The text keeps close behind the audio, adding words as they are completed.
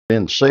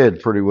Been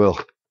said pretty well,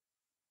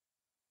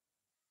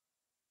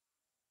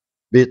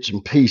 bits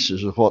and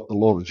pieces of what the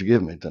Lord has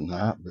given me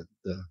tonight. But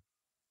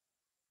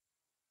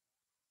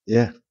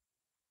yeah,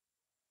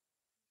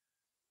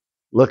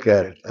 look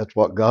at it. That's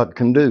what God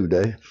can do,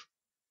 Dave.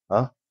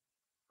 Huh?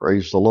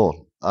 Praise the Lord.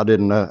 I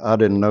didn't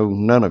know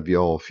none of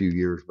y'all a few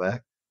years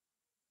back.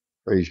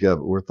 Praise God.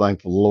 But we're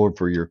thankful, the Lord,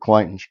 for your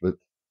acquaintance. But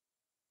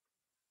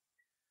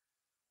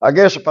I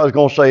guess if I was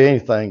going to say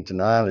anything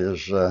tonight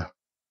is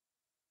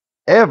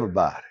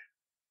everybody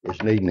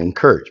is needing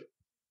encouragement.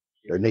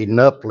 They're needing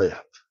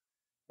uplift.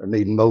 They're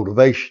needing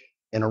motivation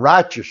in a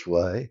righteous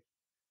way.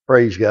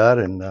 Praise God.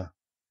 And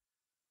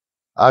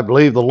I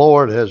believe the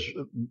Lord has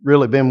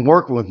really been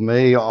working with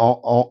me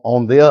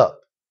on the up.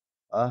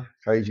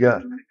 Praise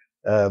God.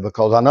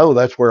 Because I know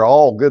that's where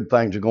all good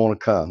things are going to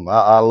come.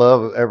 I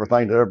love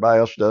everything that everybody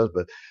else does,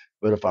 but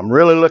if I'm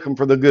really looking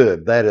for the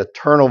good, that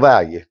eternal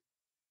value,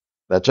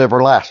 that's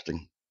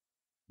everlasting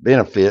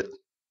benefit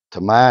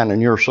to mine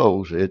and your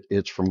souls,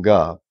 it's from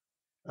God.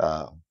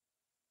 Uh,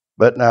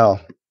 but now,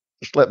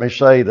 just let me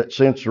say that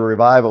since the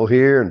revival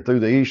here and through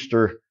the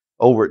Easter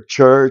over at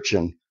church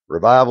and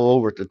revival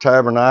over at the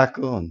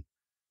tabernacle and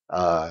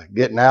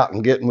getting out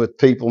and getting with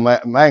people,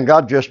 man,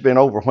 God's just been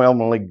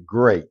overwhelmingly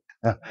great.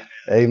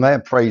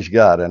 Amen. Praise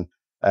God.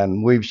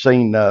 And we've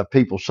seen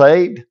people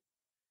saved.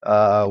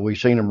 We've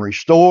seen them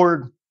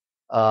restored.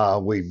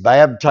 We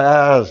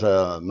baptized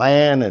a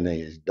man and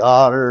his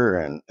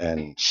daughter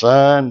and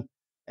son.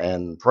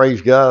 And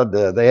praise God,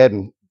 they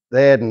hadn't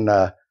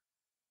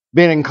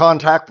been in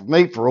contact with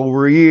me for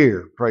over a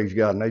year. Praise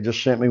God. And they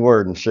just sent me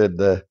word and said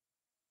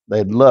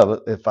they'd love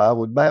it if I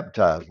would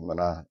baptize them.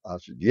 And I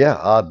said, yeah,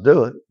 I'd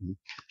do it.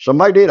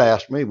 Somebody did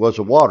ask me, was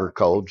the water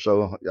cold?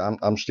 So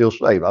I'm still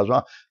saved.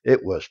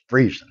 It was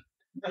freezing.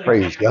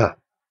 Praise God.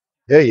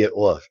 Yeah, it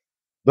was.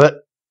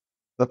 But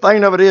the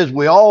thing of it is,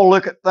 we all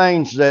look at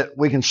things that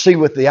we can see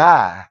with the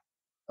eye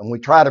and we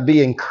try to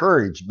be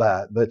encouraged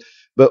by it.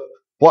 But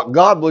what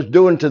God was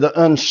doing to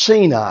the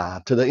unseen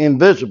eye, to the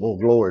invisible,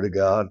 glory to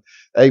God,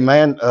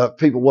 amen,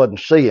 people wasn't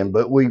seeing.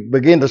 But we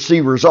begin to see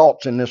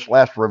results in this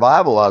last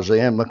revival I was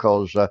in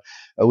because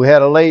we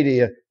had a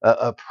lady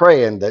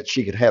praying that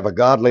she could have a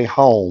godly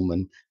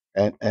home,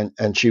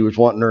 and she was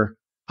wanting her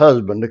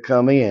husband to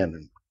come in.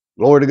 And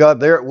glory to God,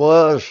 there it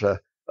was,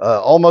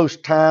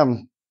 almost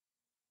time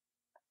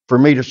for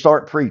me to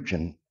start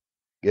preaching.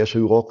 Guess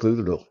who walked through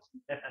the door?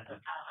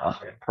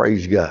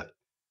 Praise God.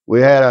 We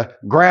had a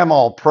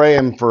grandma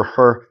praying for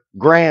her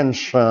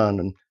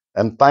grandson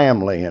and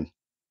family, and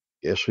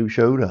guess who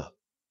showed up?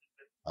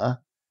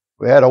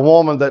 We had a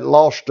woman that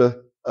lost a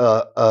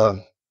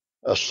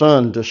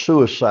son to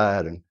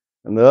suicide,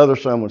 and the other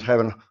son was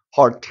having a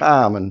hard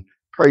time, and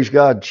praise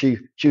God, she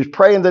was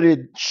praying that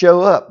he'd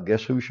show up.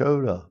 Guess who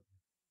showed up?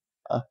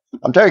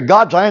 I'm telling you,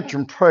 God's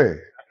answering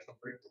prayer.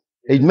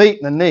 He's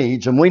meeting the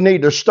needs, and we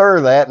need to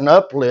stir that and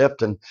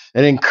uplift and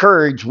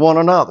encourage one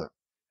another.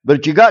 But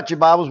if you got your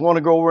Bibles, want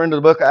to go over into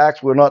the book of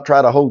Acts, we'll not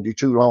try to hold you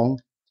too long.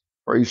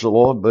 Praise the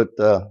Lord. But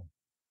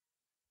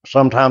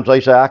sometimes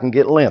they say I can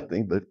get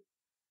lengthy. But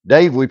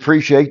Dave, we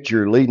appreciate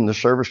your leading the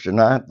service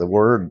tonight, the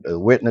word, the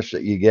witness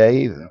that you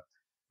gave, and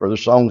for the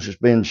songs that's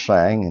been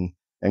sang,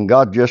 and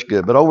God just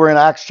good. But over in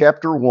Acts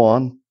chapter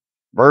 1,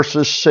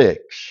 verses 6.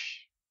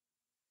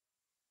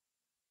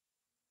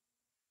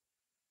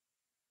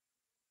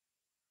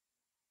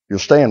 You'll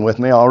stand with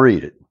me, I'll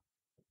read it.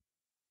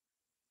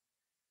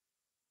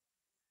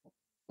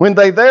 When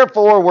they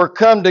therefore were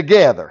come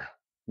together,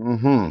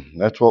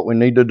 that's what we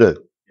need to do.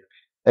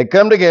 They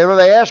come together,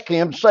 they ask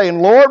him, saying,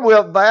 Lord,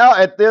 wilt thou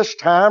at this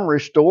time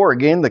restore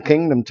again the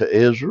kingdom to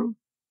Israel?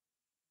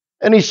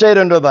 And he said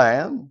unto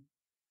them,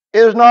 It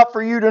is not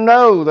for you to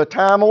know the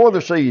time or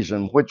the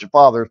season which the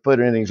Father has put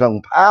in his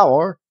own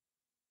power,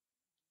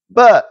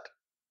 but,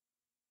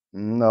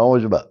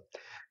 always but,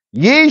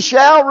 ye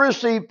shall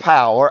receive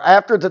power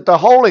after that the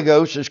Holy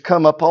Ghost has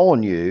come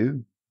upon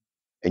you,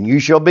 and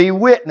you shall be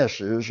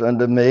witnesses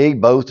unto me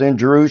both in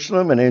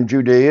Jerusalem and in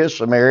Judea,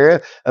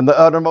 Samaria, and the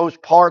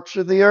uttermost parts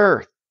of the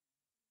earth.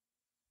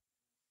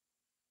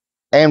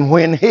 And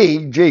when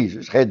he,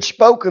 Jesus, had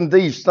spoken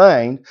these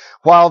things,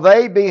 while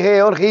they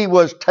beheld, he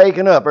was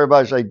taken up.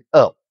 Everybody say,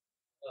 up.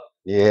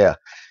 Yeah.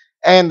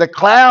 And the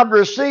cloud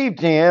received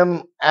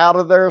him out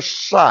of their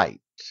sight.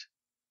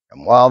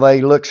 And while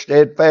they looked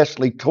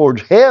steadfastly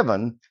towards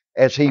heaven,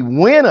 as he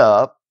went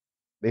up,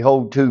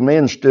 behold, two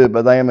men stood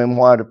by them in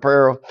white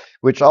apparel,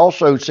 which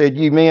also said,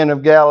 Ye men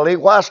of Galilee,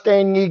 why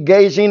stand ye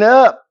gazing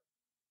up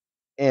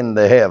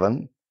into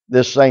heaven?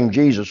 This same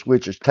Jesus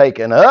which is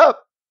taken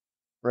up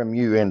from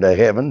you into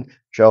heaven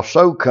shall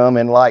so come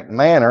in like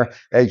manner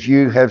as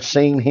you have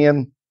seen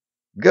him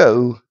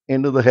go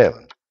into the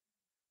heaven.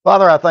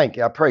 Father, I thank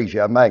you, I praise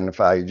you, I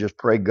magnify you. Just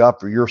pray, God,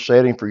 for your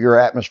setting, for your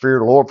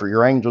atmosphere, Lord, for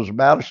your angels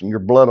about us and your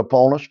blood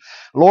upon us.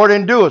 Lord,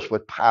 endue us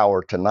with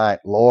power tonight,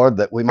 Lord,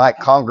 that we might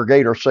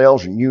congregate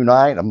ourselves and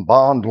unite and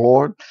bond,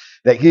 Lord.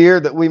 that here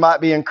that we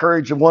might be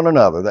encouraged of one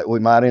another, that we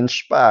might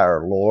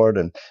inspire, Lord,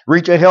 and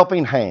reach a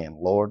helping hand,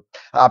 Lord.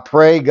 I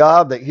pray,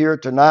 God, that here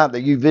tonight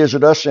that you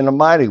visit us in a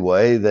mighty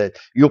way, that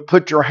you'll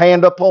put your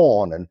hand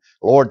upon, and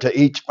Lord, to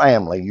each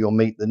family, you'll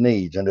meet the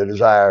needs and the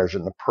desires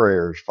and the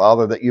prayers,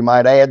 Father, that you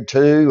might add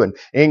to and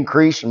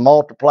increase and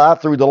multiply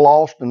through the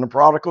lost and the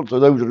prodigal, to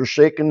those that are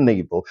sick and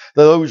evil,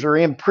 to those that are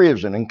in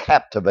prison and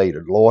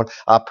captivated, Lord.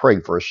 I pray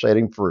for a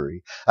setting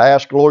free. I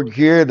ask, Lord,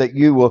 here that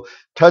you will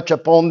touch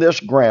upon this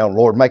ground,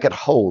 Lord, make it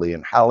holy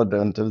and hallowed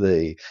unto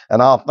thee.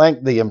 And I'll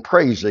thank thee and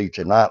praise thee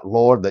tonight,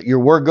 Lord, that your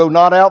word go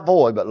not out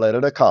void, but let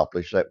it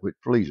accomplish that which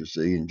pleases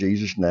thee. In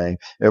Jesus' name,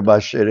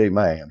 everybody said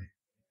amen.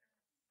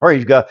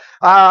 Praise God.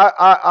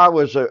 I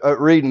was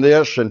reading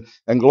this, and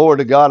glory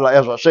to God.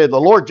 As I said, the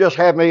Lord just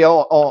had me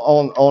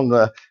on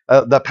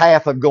the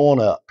path of going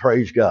up.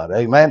 Praise God.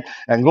 Amen.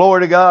 And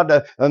glory to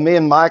God. Me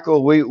and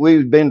Michael,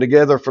 we've been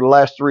together for the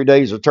last 3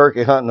 days of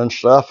turkey hunting and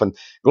stuff. And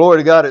glory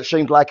to God, it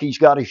seems like he's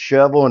got his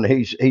shovel and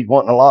he's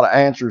wanting a lot of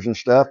answers and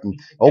stuff. And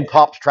old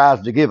Pops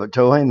tries to give it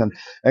to him.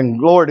 And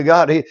glory to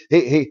God,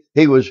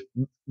 he was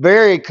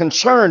very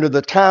concerned of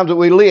the times that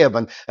we live.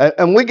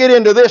 And we get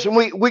into this and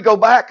we go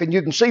back, and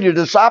you can see the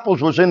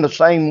disciples was in the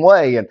same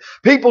way, and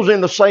people's in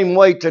the same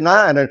way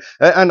tonight.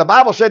 And the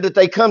Bible said that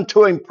they come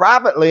to him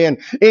privately and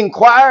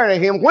inquiring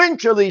of him, when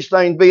shall these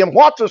things be, and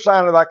what's the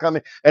sign of thy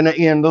coming and the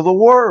end of the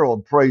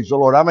world? Praise the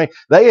Lord. I mean,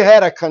 they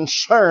had a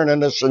concern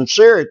and a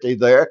sincerity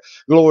there,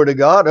 glory to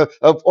God,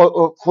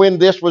 of when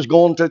this was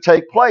going to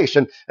take place.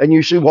 And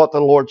you see what the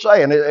Lord's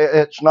saying.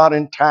 It's not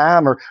in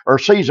time or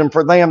season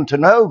for them to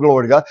know,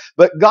 glory to God,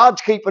 but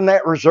God's keeping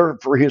that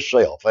reserved for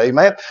himself.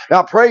 Amen.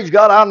 Now, praise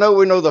God, I know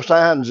we know the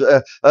signs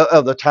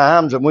of the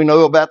times, and we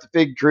know about the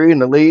fig tree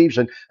and the leaves,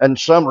 and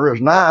summer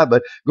is nigh.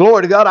 But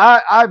glory to God,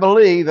 I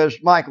believe, as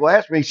Michael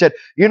asked me, he said,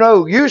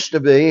 used to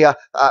be,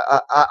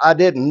 I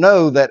didn't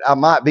know that I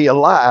might be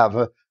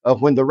alive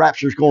when the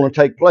rapture is going to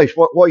take place.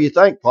 What do you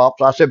think,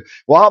 Pops? I said,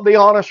 well, I'll be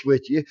honest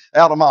with you,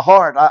 out of my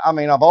heart. I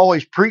mean, I've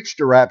always preached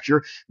the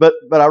rapture, but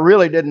I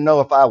really didn't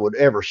know if I would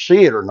ever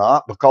see it or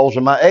not because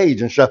of my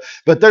age and stuff.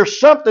 But there's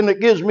something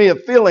that gives me a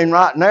feeling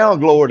right now,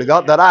 glory to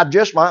God, that I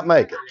just might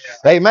make it.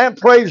 Amen.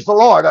 Praise the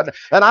Lord. And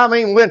I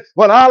mean,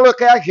 when I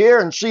look out here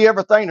and see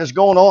everything that's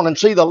going on and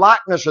see the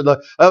likeness of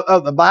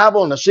the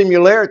Bible and the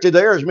similarity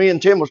there, as me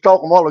and Tim was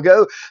talking a while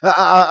ago,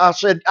 I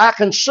said, I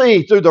can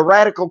see through the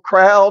radical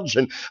crowds,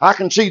 and I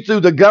can see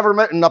through the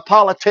government and the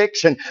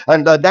politics and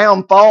the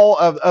downfall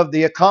of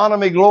the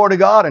economy, glory to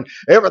God, and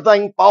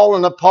everything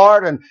falling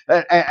apart. And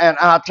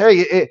I tell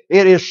you,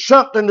 it is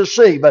something to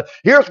see. But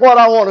here's what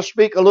I want to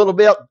speak a little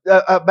bit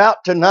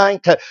about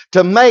tonight,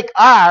 to make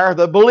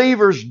the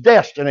believer's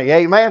destiny.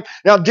 Amen.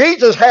 Now,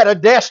 Jesus had a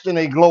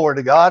destiny, glory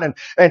to God,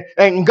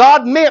 and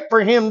God meant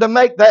for him to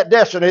make that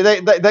destiny.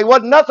 They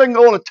wasn't nothing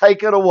going to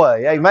take it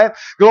away. Amen.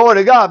 Glory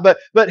to God.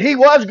 But he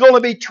was going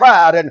to be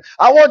tried, and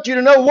I want you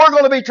to know we're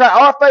going to be tried.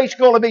 Our faith's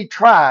going to be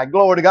tried,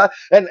 glory to God.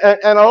 And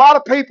a lot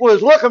of people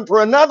is looking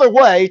for another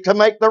way to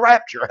make the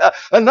rapture,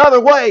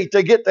 another way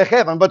to get to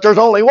heaven. But there's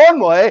only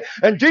one way,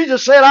 and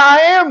Jesus said, I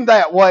am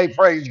that way,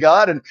 praise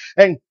God.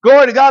 And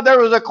glory to God, there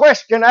was a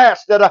question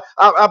asked that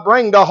I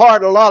bring to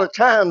heart a lot of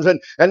times,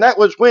 and that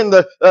was when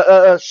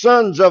the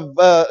sons of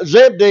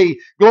Zebedee,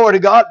 glory to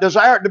God,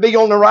 desired to be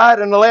on the right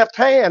and the left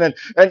hand.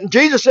 And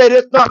Jesus said,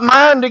 it's not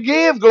mine to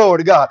give, glory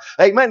to God.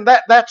 Amen.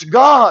 That's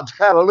God's.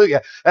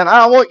 Hallelujah. And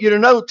I want you to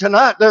know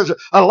tonight, there's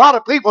a lot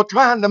of people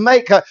trying to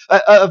make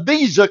a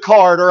Visa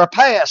card or a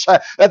pass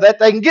that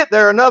they can get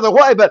there another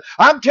way. But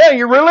I'm telling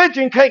you,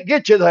 religion can't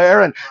get you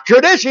there, and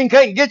tradition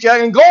can't get you,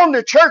 and going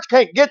to church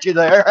can't get you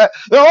there.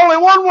 There's only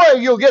one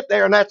way you'll get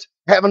there, and that's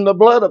having the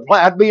blood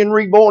applied, being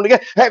reborn again,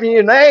 having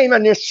your name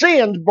and your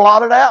sins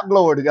blotted out,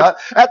 glory to God.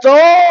 That's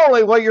the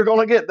only way you're going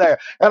to get there.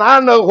 And I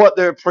know what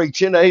they're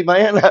preaching,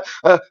 amen,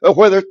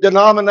 whether it's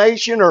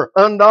denomination or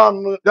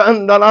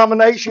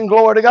undenomination,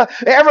 glory to God.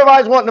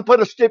 Everybody's wanting to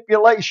put a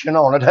stipulation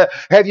on it.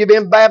 Have you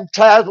been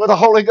baptized with the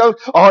Holy Ghost?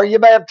 Are you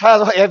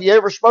baptized? Have you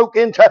ever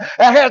spoken to?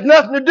 That has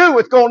nothing to do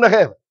with going to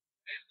heaven.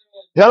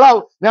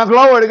 Hello. Now,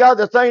 glory to God,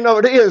 the thing of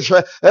it is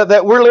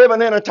that we're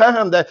living in a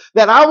time that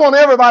I want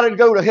everybody to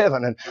go to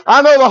heaven. And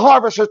I know the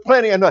harvest is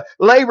plenty and the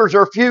labors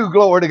are few,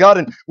 glory to God.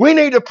 And we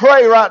need to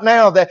pray right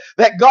now that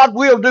God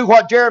will do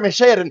what Jeremy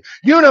said and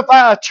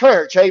unify a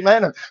church,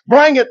 amen, and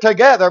bring it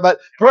together. But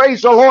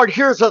praise the Lord,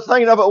 here's the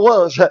thing of it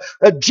was,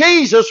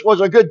 Jesus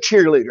was a good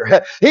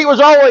cheerleader. He was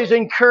always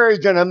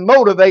encouraging and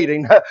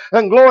motivating.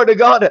 And glory to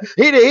God,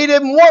 he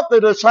didn't want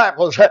the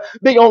disciples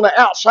be on the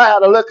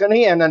outside of looking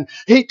in. And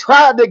he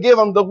tried to give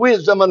them the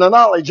wisdom and the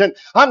knowledge. And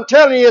I'm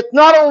telling you, it's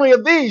not only a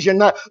vision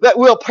that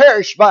we'll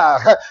perish by,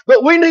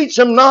 but we need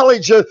some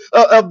knowledge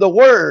of the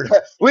Word.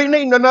 We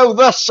need to know,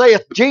 thus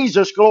saith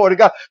Jesus, glory to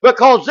God,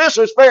 because this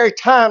is very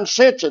time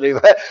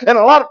sensitive. And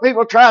a lot of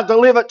people try to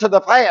live it to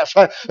the past,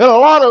 and a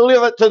lot of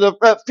live it to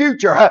the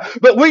future.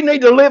 But we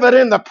need to live it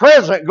in the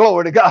present,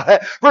 glory to God.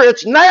 For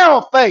it's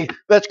now faith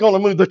that's going to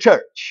move the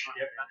church.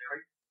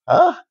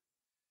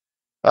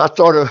 I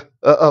sort of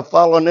of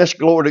following this,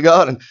 glory to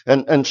God,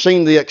 and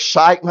seeing the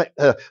excitement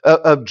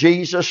of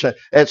Jesus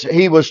as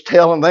he was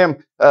telling them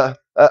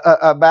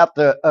about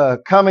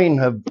the coming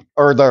of,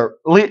 or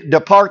the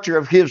departure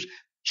of his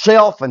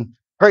self. And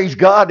praise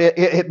God,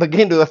 it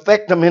began to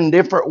affect them in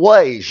different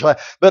ways.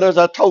 But as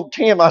I told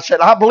Tim, I said,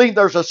 I believe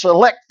there's a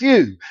select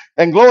few.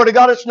 And glory to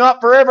God, it's not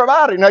for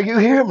everybody. Now you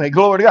hear me,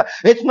 glory to God.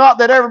 It's not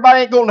that everybody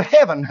ain't going to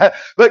heaven,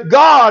 but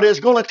God is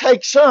going to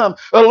take some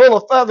a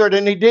little further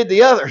than he did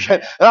the others.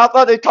 And I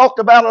thought they talked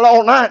about it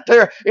all night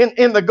there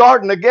in the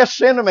Garden of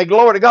Gethsemane,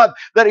 glory to God,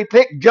 that he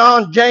picked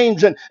John,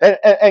 James,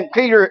 and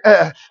Peter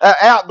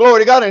out,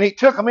 glory to God, and he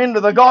took them into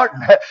the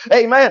garden.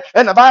 Amen.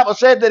 And the Bible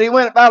said that he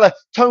went about a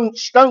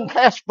stone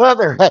cast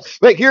further.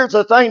 But here's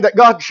the thing that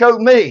God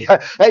showed me.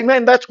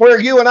 Amen. That's where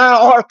you and I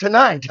are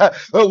tonight.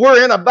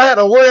 We're in a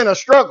battle. We're in a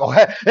struggle.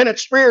 And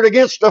it's spirit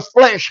against the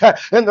flesh.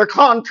 And they're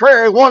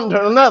contrary one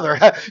to another.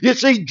 You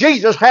see,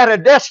 Jesus had a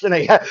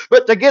destiny.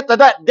 But to get to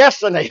that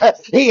destiny,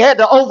 he had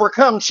to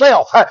overcome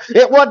self.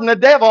 It wasn't the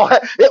devil.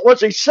 It was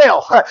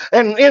himself.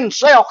 And in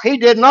self, he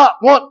did not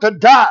want to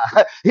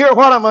die. Hear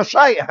what I'm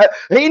saying.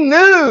 He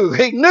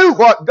knew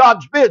what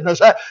God's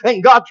business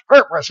and God's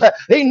purpose.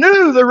 He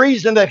knew the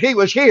reason that he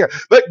was here.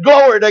 But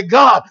glory to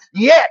God,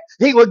 yet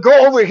he would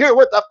go over here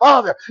with the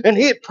Father and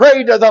he'd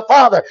pray to the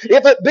Father,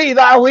 if it be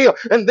thy will.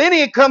 And then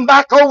he'd come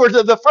back over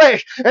to the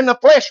flesh, and the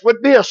flesh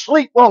would be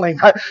asleep on him.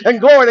 And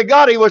glory to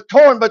God, he was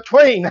torn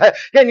between.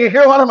 Can you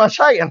hear what I'm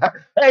saying?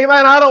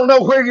 Amen. I don't know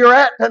where you're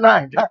at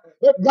tonight,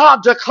 but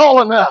God's a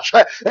calling us.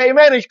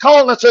 Amen. He's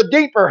calling us a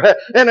deeper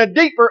and a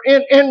deeper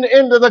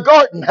into the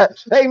garden.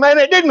 Amen.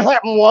 It didn't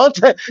happen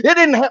once. It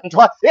didn't happen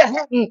twice. It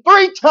happened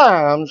 3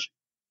 times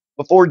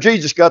before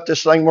Jesus got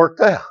this thing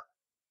worked out.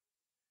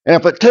 And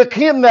if it took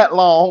him that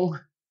long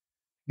to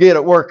get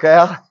it worked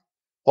out,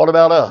 what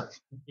about us?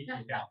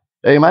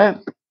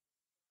 Amen.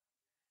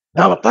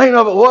 Now the thing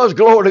of it was,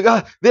 glory to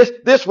God,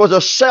 this was a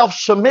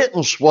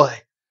self-submitting way.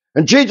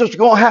 And Jesus is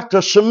going to have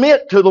to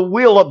submit to the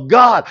will of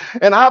God.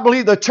 And I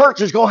believe the church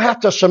is going to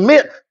have to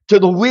submit to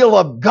the will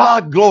of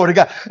God, glory to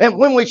God. And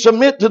when we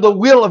submit to the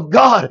will of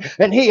God,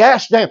 and he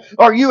asked them,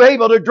 are you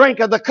able to drink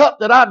of the cup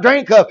that I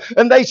drink of?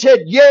 And they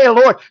said, yea,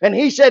 Lord. And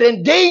he said,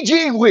 indeed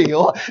ye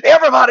will.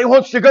 Everybody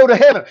wants to go to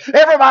heaven.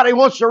 Everybody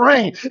wants to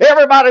reign.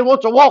 Everybody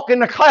wants to walk in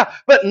the cloud.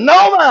 But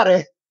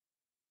nobody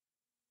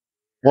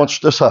wants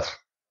to suffer.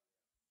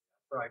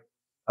 Right.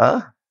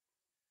 Huh?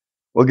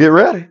 Well, get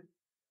ready.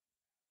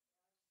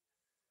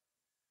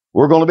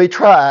 We're going to be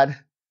tried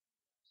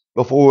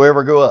before we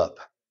ever go up.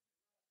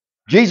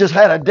 Jesus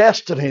had a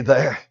destiny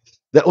there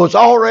that was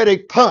already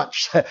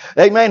punched.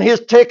 Amen. His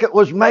ticket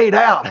was made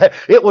out.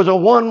 It was a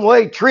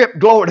one-way trip,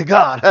 glory to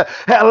God.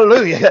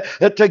 Hallelujah.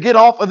 To get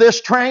off of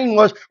this train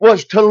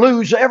was to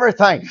lose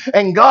everything.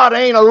 And God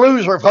ain't a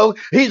loser,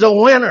 folks. He's a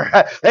winner.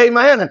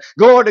 Amen. And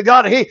glory to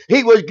God,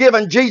 he was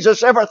giving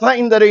Jesus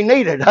everything that he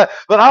needed.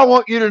 But I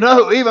want you to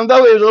know, even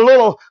though he was a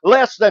little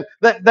less than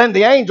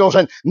the angels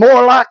and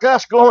more like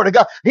us, glory to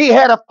God, he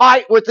had a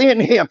fight within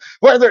him,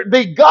 whether it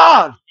be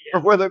God or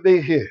whether it be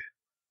here.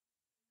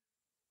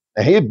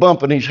 And he's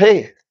bumping his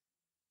head.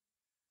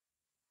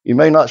 You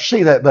may not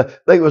see that, but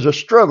there was a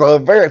struggle, a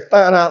very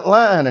finite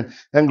line.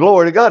 And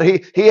glory to God,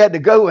 he had to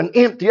go and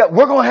empty up.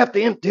 We're going to have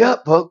to empty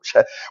up, folks.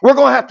 We're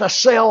going to have to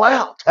sell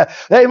out.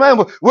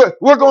 Amen. We're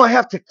going to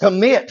have to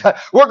commit.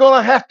 We're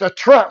going to have to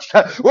trust.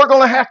 We're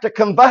going to have to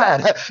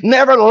confide.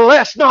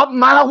 Nevertheless, not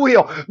my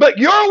will, but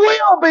your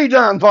will be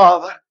done,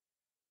 Father.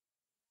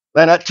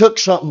 And that took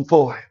something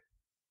for him.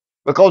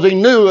 Because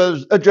he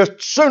knew just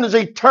as soon as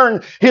he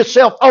turned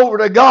himself over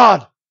to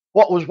God,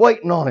 what was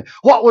waiting on him?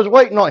 What was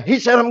waiting on him? He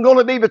said, I'm going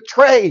to be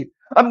betrayed.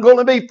 I'm going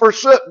to be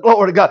forsook,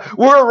 glory to God.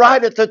 We're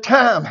right at the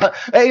time,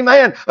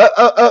 amen,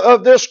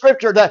 of this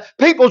scripture that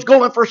people's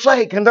going to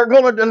forsake and they're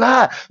going to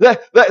deny.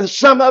 That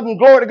some of them,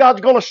 glory to God,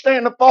 is going to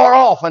stand afar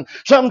off and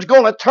some's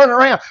going to turn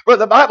around. But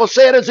the Bible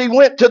said as he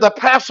went to the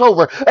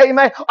Passover,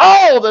 amen,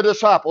 all the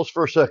disciples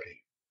forsook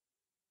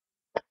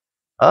him.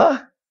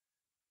 Huh?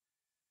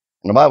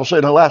 And the Bible said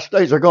in the last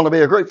days there's going to be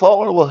a great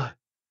falling away.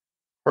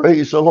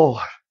 Praise the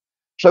Lord.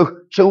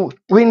 So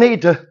we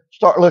need to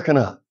start looking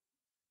up.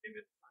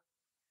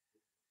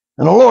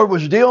 And the Lord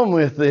was dealing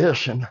with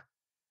this, and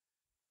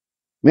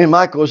me and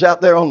Michael was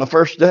out there on the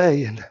first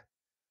day, and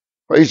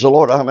praise the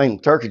Lord. I mean,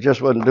 Turkey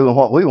just wasn't doing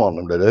what we wanted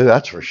them to do,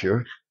 that's for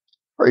sure.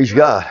 Praise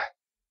God.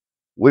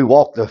 We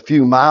walked a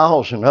few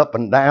miles and up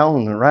and down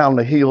and around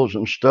the hills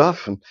and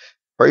stuff, and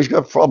praise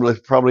God,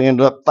 probably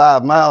ended up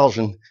 5 miles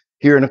and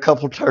hearing a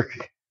couple of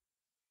turkey.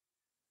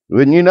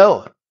 Wouldn't you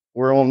know it?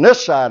 We're on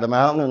this side of the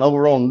mountain, and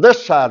over on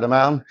this side of the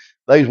mountain,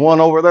 there's one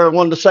over there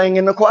wanted to sing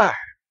in the choir.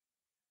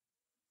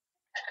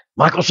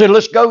 Michael said,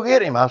 let's go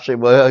get him. I said,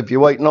 well, if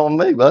you're waiting on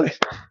me, buddy,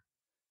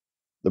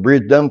 the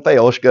bridge done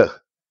fell. Let's go.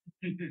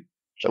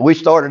 So we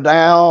started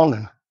down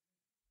and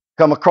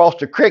come across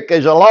the creek.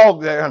 There's a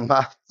log there, and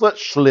my foot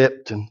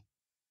slipped and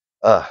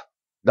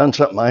done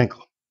something to my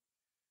ankle.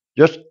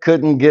 Just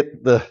couldn't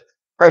get the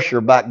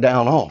pressure back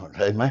down on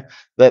it, amen,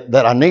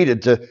 that I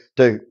needed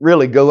to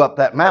really go up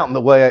that mountain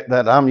the way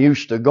that I'm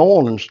used to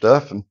going and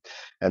stuff.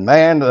 And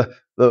man,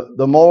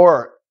 the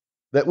more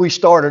that we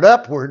started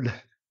upward,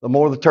 the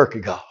more the turkey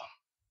got.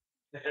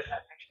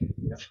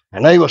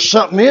 And there was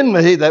something in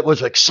me that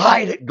was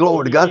excited,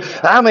 glory to God.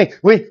 I mean,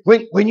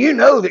 when you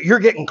know that you're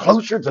getting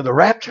closer to the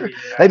rapture,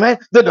 amen,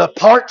 the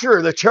departure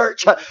of the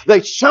church,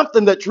 there's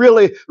something that's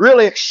really,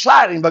 really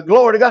exciting. But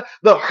glory to God,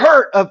 the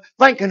hurt of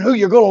thinking who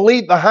you're going to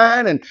leave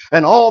behind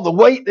and all the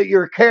weight that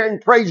you're carrying,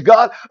 praise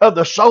God, of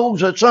the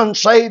souls that's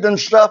unsaved and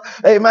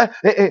stuff, amen,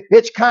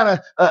 it's kind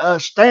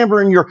of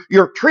stammering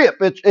your trip.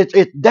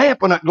 It's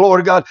dampening it,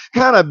 glory to God,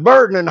 kind of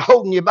burdening,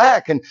 holding you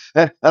back. And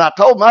I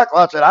told Michael,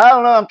 I said, I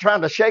don't know, I'm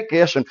trying to shake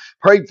this, and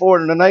prayed for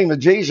it in the name of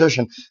Jesus.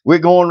 And we're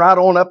going right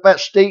on up that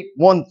steep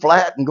one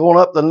flat and going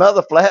up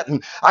another flat.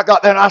 And I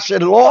got there and I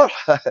said, Lord,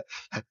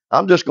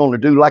 I'm just going to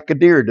do like a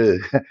deer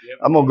do.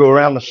 I'm going to go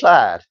around the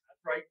side.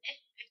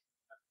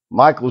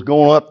 Michael's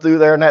going up through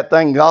there and that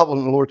thing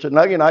gobbling. The Lord said,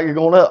 no, you're not. You're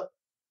going up.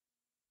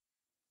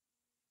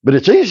 But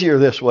it's easier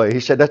this way. He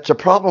said, that's the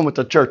problem with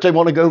the church. They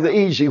want to go the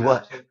easy way.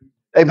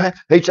 Amen.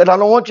 He said, I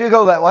don't want you to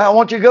go that way. I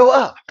want you to go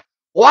up.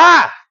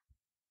 Why?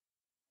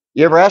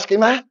 You ever ask him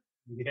that?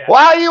 Yeah.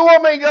 Why do you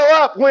want me to go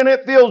up when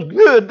it feels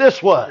good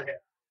this way?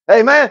 Yeah.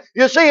 Amen.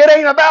 You see, it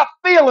ain't about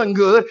feeling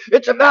good.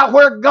 It's about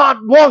where God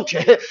wants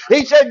you.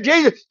 He said,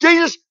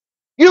 Jesus,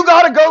 you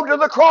got to go to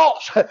the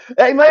cross.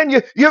 Amen.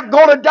 You're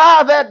going to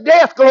die that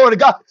death, glory to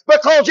God,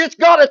 because it's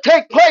got to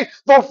take place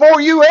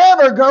before you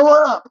ever go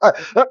up.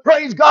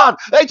 Praise God.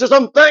 There's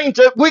some things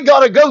that we got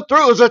to go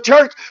through as a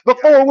church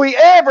before we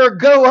ever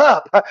go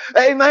up.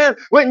 Amen.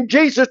 When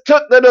Jesus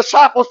took the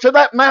disciples to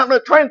that mountain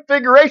of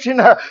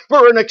transfiguration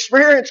for an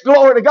experience,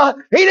 glory to God,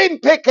 he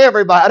didn't pick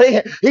everybody.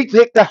 He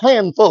picked a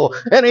handful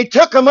and he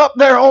took them up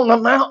there on the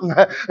mountain.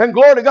 And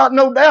glory to God,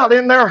 no doubt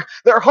in their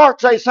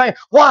hearts they saying,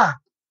 why?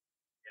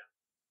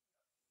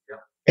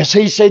 And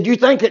so he said, you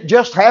think it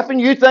just happened?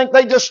 You think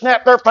they just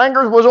snapped their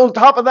fingers, was on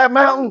top of that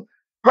mountain?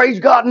 Praise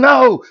God.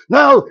 No,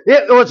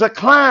 it was a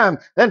climb.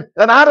 And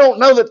I don't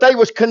know that they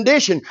was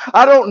conditioned.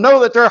 I don't know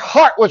that their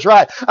heart was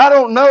right. I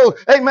don't know,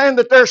 amen,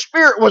 that their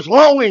spirit was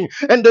longing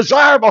and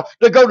desirable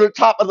to go to the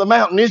top of the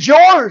mountain. It's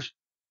yours.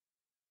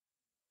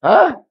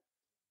 Huh?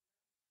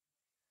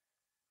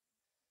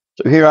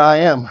 So here I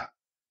am,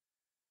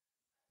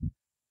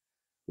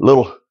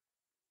 little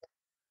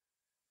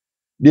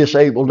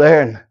disabled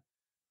there, and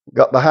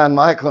got behind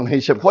Michael, and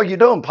he said, what are you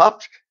doing,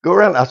 Pops? Go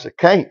around. I said,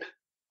 can't.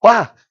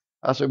 Why?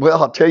 I said,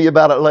 well, I'll tell you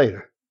about it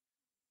later.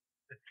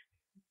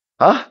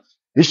 Huh?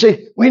 You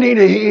see, we need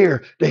to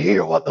hear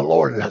what the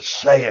Lord is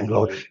saying,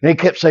 Lord. And he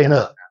kept saying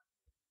up.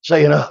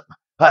 Glory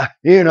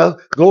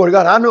to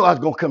God. I knew I was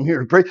going to come here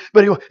to preach,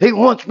 but he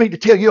wants me to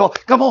tell you all,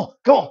 come on,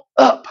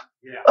 up,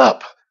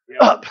 up.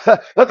 Up,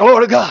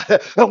 glory to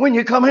God. When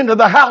you come into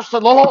the house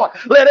of the Lord,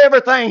 let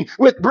everything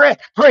with breath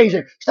praise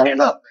Him. Stand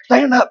up,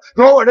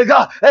 glory to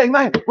God.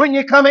 Amen. When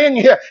you come in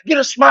here, get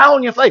a smile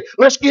on your face.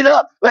 Let's get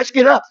up,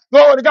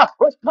 glory to God.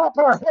 Let's clap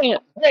our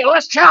hands. Hey,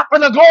 let's shout for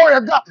the glory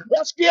of God.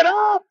 Let's get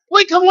up.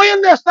 We can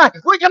win this thing.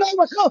 We can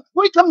overcome.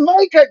 We can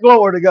make it,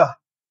 glory to God.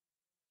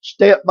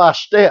 Step by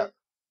step.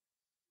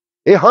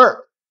 It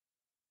hurt.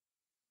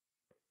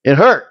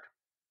 I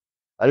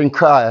didn't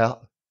cry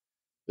out,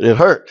 but it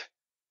hurt.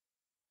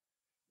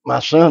 My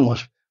son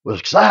was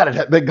excited.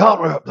 That big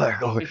gobbler up there.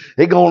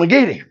 He's going to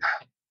get him.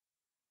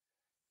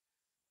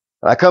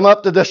 And I come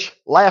up to this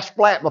last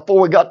flat before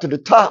we got to the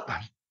top.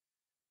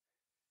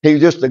 He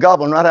was just a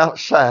gobbling right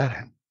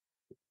outside.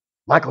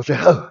 Michael said,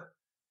 oh.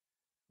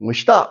 And we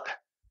stopped.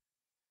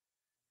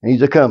 And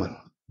he's a-coming.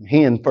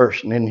 Hen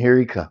first, and then here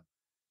he comes.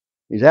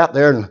 He's out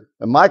there,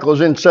 and Michael's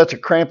in such a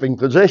cramping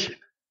position.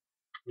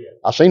 Yeah.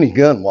 I seen his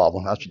gun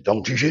wobbling. I said,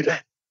 don't you shoot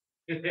that.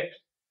 And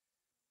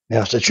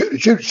I said, shoot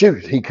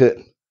it. He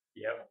couldn't.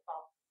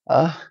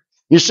 Yep.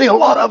 You see, a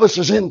lot of us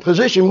is in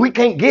position we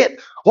can't get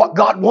what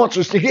God wants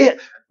us to get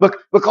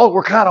because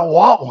we're kind of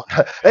wobbling.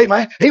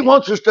 Amen. He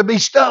wants us to be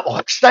stable.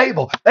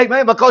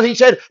 Amen. Because he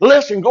said,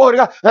 listen, glory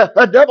to God,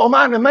 a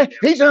double-minded man,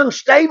 he's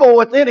unstable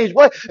within his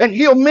way and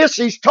he'll miss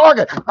his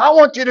target. I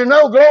want you to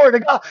know, glory to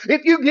God,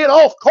 if you get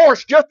off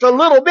course just a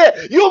little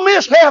bit, you'll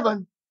miss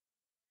heaven.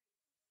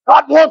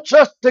 God wants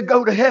us to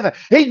go to heaven.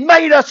 He's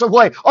made us a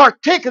way. Our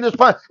ticket is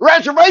fine.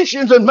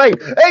 Reservations are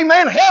made.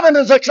 Amen. Heaven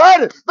is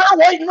excited. They're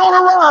waiting on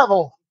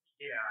arrival.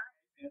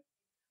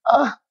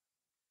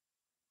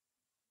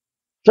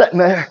 Sitting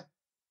there.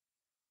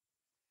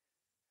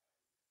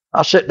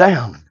 I sit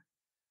down.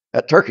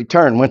 That turkey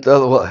turned, went the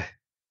other way.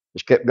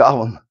 Just kept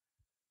going.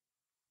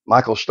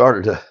 Michael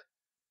started to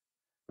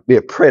be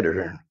a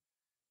predator and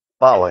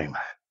follow him.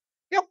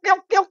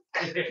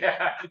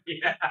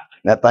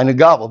 That thing to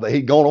gobble, but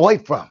he'd gone away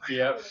from it.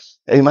 Yep.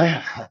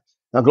 Amen.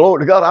 Now,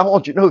 glory to God, I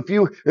want you to know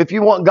if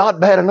you want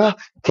God bad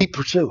enough, keep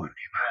pursuing Him.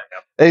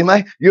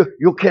 Amen.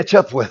 You'll catch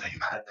up with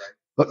Him.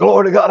 But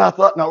glory to God, I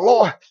thought, now,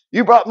 Lord,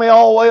 you brought me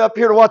all the way up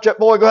here to watch that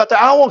boy go out there.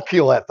 I want to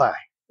kill that thing.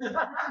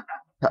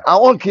 I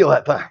want to kill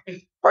that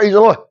thing. Praise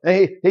the Lord.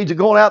 And he's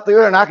going out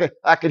there, and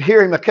I could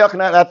hear him kelking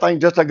that thing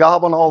just a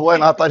gobbling all the way.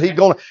 And I thought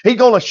he's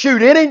gonna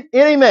shoot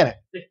any minute.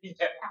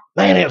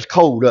 Man, it was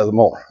cold the other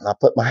morning. I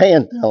put my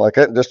hand down like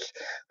that and just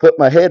put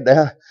my head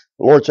down.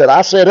 The Lord said,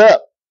 I sat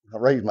up. I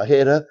raised my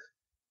head up.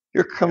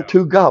 Here come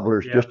two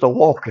gobblers just a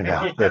walking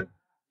out there.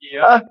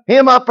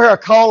 Him up there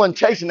calling,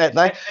 chasing that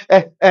thing.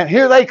 And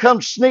here they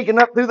come sneaking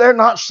up through there,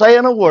 not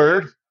saying a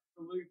word.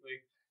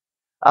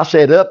 I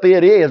said, up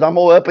it is. I'm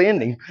going to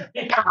upend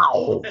him.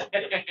 Pow!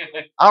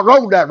 I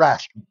rode that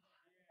rascal.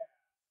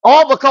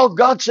 All because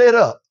God said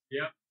up.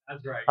 Yeah,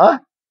 that's right. Huh?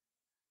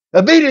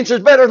 Obedience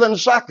is better than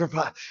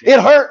sacrifice. It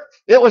hurt.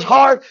 It was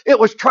hard. It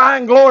was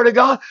trying. Glory to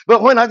God.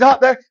 But when I got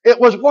there, it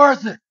was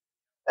worth it.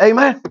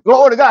 Amen.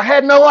 Glory to God. I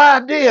had no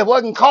idea.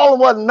 Wasn't calling,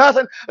 wasn't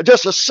nothing.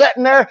 Just a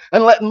sitting there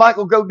and letting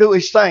Michael go do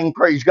his thing.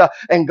 Praise God.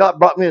 And God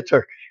brought me a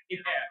turkey.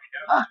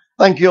 Yeah.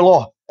 Thank you,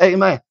 Lord.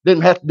 Amen.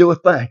 Didn't have to do a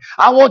thing.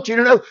 I want you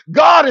to know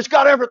God has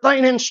got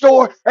everything in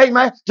store.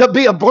 Amen. To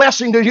be a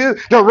blessing to you,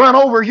 to run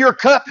over your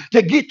cup,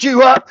 to get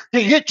you up,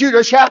 to get you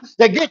to shout,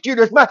 to get you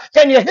to smile.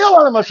 Can you hear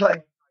what I'm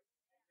saying?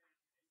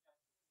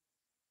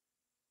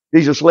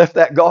 Jesus left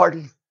that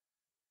garden.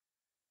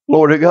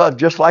 Glory to God,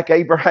 just like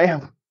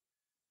Abraham.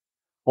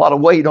 A lot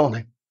of weight on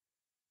him.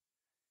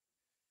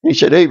 He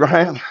said,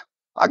 Abraham,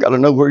 I got to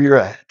know where you're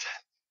at.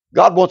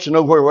 God wants to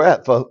know where we're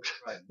at, folks,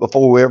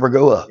 before we ever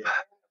go up.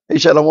 He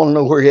said, I want to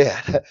know where you're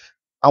at.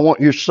 I want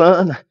your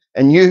son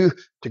and you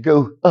to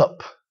go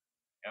up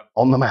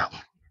on the mountain.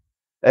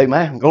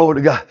 Amen. Glory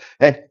to God.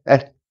 And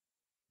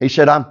he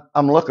said,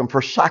 I'm looking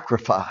for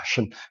sacrifice.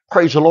 And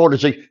praise the Lord,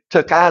 as he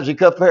took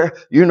Isaac up there,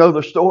 you know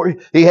the story.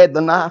 He had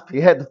the knife, he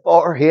had the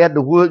fire, he had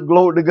the wood,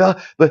 glory to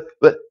God. But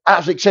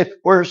Isaac said,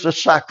 where's the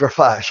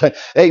sacrifice?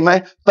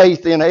 Amen.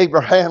 Faith in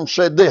Abraham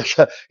said this,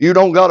 you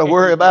don't got to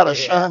worry about a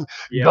son.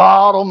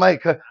 God will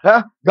make it.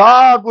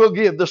 God will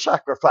give the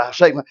sacrifice.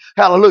 Amen.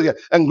 Hallelujah.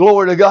 And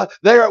glory to God.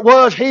 There it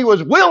was. He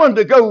was willing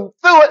to go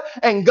through it.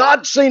 And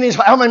God seen his,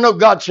 how many know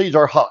God sees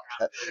our heart?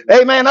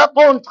 Amen. Up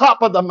on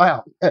top of the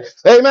mountain.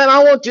 Amen.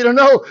 I want you to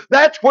know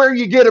that's where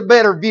you get a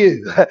better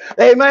view.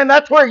 Amen.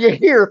 That's where you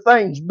hear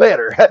things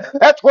better.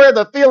 That's where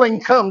the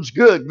feeling comes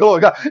good. Glory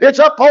to God. It's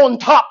up on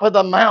top of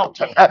the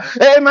mountain.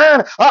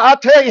 Amen. I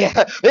tell you,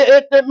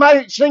 it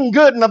may seem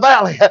good in the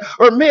valley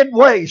or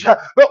midways,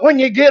 but when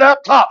you get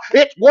up top,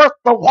 it's worth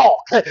the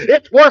walk.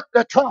 It's worth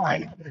the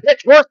trying.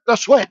 It's worth the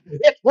sweat.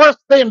 It's worth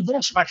the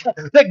investment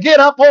to get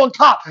up on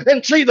top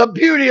and see the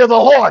beauty of the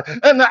Lord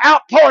and the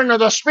outpouring of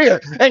the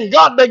Spirit. And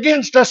God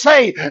begins to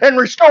save and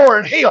restore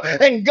and heal.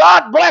 And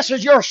God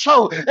blesses your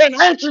soul and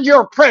answers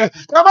your prayer.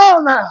 Come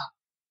on now.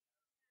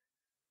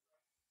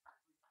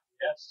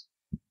 Yes.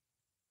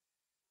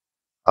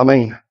 I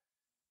mean,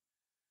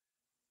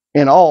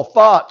 in all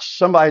thoughts,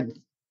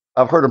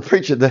 I've heard him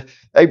preach it, that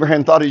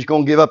Abraham thought he was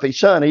going to give up his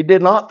son. He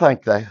did not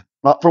think that.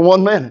 Not for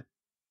 1 minute.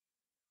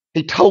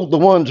 He told the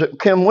ones that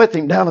came with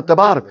him down at the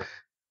bottom.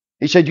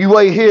 He said, you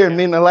wait here and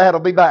me and the lad will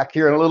be back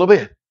here in a little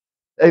bit.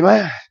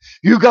 Amen.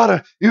 You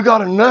gotta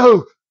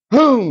know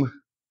whom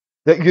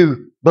that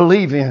you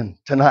believe in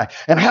tonight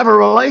and have a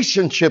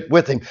relationship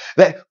with him,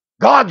 that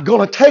God's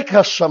going to take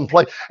us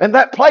someplace, and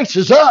that place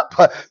is up.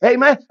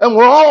 Amen. And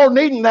we're all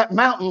needing that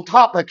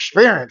mountaintop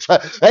experience.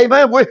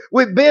 Amen.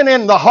 We've been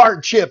in the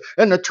hardship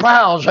and the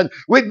trials, and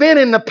we've been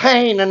in the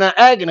pain and the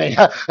agony.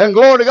 And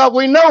glory to God,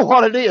 we know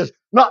what it is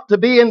not to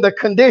be in the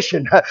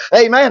condition.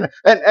 Amen.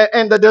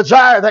 And the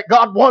desire that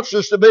God wants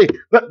us to be.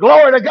 But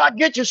glory to God,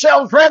 get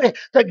yourselves ready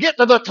to get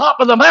to the top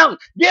of the mountain.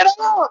 Get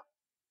up.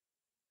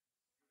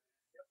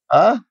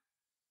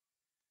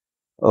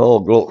 Oh,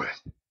 glory.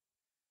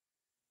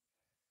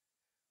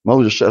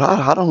 Moses said,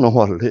 I don't know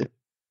what it is.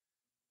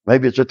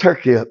 Maybe it's a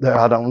turkey up there.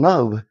 I don't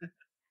know. But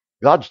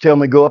God's telling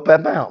me go up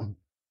that mountain.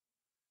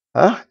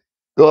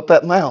 Go up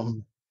that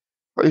mountain.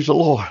 Praise the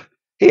Lord.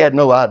 He had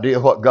no idea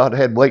what God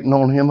had waiting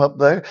on him up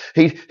there.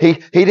 He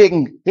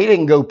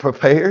didn't go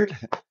prepared.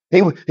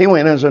 He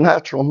went as a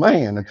natural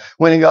man. And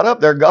when he got up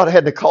there, God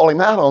had to call him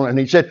out on it. And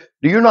he said,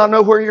 do you not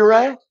know where you're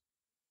at?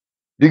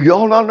 Do you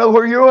all not know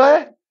where you're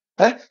at?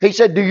 He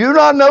said, do you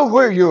not know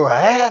where you're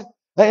at?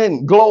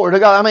 And glory to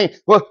God. I mean,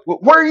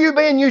 where you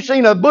been? You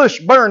seen a bush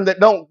burn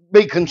that don't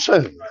be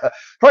consumed.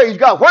 Praise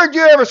God. Where'd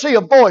you ever see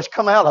a voice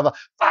come out of a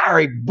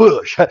fiery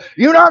bush?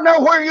 You not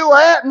know where you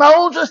at,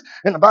 Moses?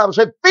 And the Bible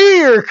said,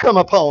 fear come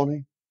upon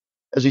him.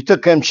 As he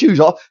took them shoes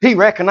off, he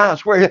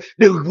recognized where.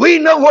 Do we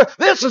know where?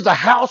 This is the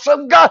house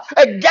of God,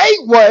 a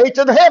gateway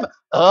to the heaven.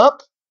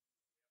 Up.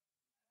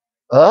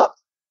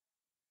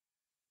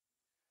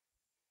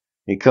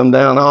 He come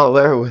down all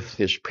there with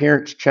his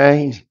appearance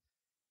changed,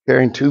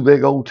 carrying 2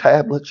 big old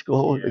tablets.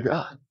 Glory to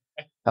God.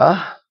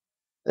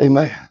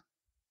 Amen.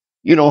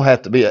 You don't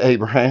have to be an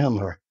Abraham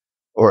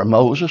or a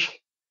Moses.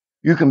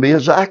 You can be a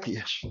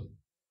Zacchaeus.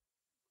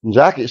 And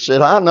Zacchaeus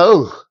said, I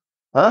know.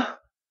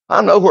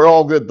 I know we're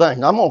all good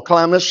things. I'm gonna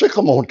climb this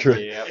sycamore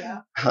tree.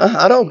 Yeah.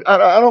 I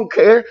don't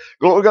care.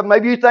 Glory to God.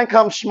 Maybe you think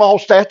I'm small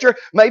stature.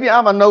 Maybe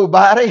I'm a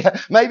nobody.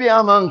 Maybe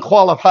I'm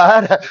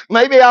unqualified.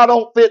 Maybe I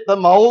don't fit the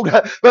mold.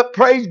 But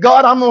praise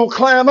God, I'm going to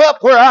climb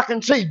up where I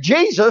can see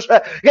Jesus.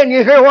 Can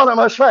you hear what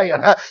I'm saying?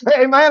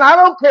 Amen. I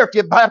don't care if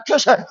you're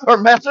Baptist or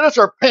Methodist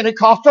or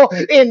Pentecostal,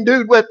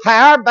 endued with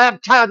power,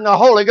 baptized in the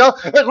Holy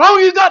Ghost. As long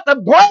as you got the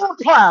blood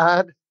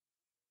applied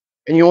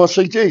and you want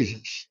to see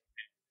Jesus.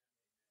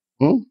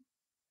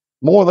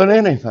 More than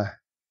anything,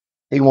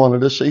 he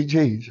wanted to see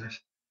Jesus.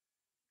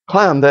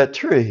 Climb that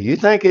tree. You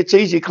think it's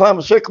easy to climb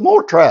a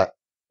sycamore tree?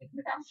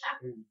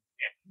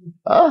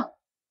 Huh?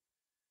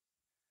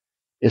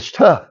 It's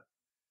tough.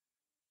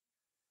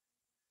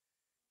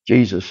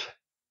 Jesus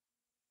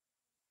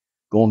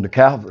going to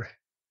Calvary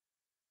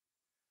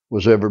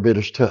was every bit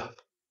as tough.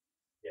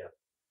 Yeah.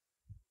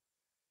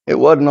 It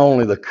wasn't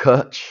only the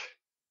cuts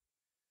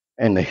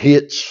and the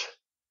hits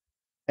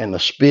and the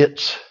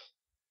spits.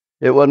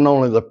 It wasn't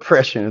only the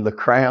pressing of the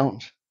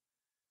crowns.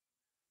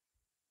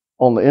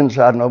 On the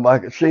inside,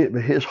 nobody could see it,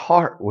 but his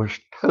heart was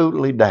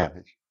totally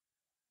damaged.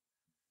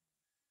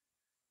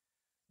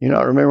 You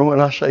not remember when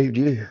I saved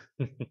you?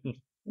 You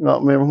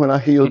not remember when I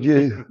healed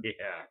you? Yeah.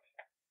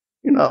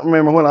 You not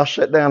remember when I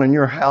sat down in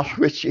your house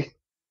with you?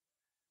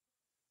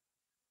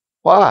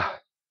 Why?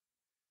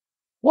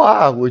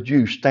 Why would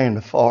you stand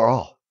afar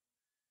off?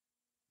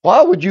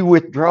 Why would you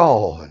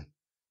withdraw and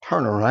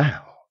turn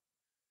around?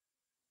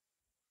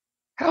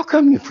 How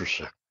come you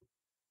forsake?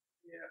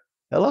 Yeah.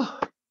 Hello?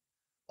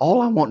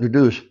 All I want to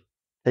do is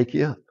take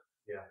you up.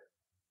 Yeah.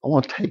 I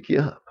want to take you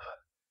up.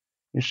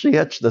 You see,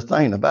 that's the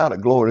thing about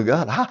it. Glory to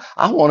God.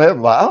 I want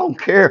everybody. I don't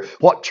care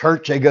what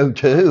church they go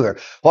to or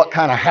what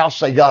kind of house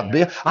they got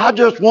built. I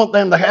just want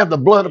them to have the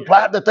blood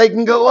applied that they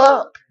can go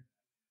up.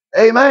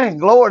 Amen.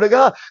 Glory to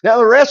God. Now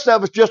the rest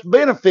of it's just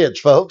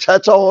benefits, folks.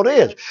 That's all it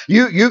is.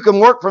 You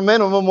can work for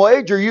minimum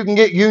wage or you can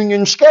get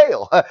union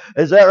scale.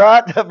 Is that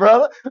right,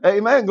 brother?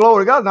 Amen.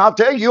 Glory to God. And I'll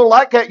tell you, you'll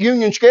like that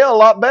union scale a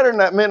lot better than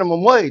that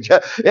minimum wage.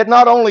 It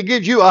not only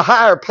gives you a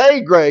higher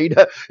pay grade,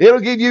 it'll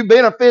give you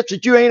benefits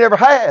that you ain't ever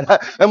had.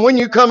 And when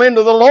you come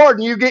into the Lord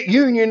and you get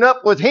union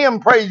up with Him,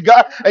 praise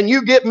God, and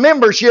you get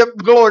membership,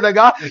 glory to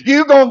God,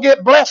 you're going to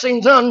get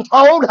blessings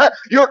untold.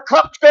 Your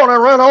cup's going to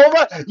run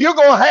over. You're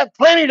going to have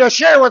plenty to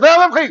share with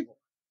other people.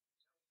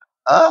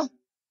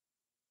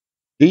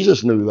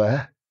 Jesus knew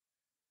that.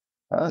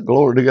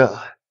 Glory to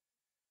God.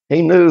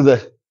 He knew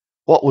that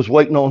what was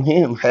waiting on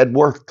him had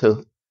worth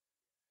to it.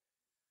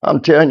 I'm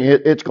telling you,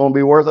 it's going to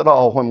be worth it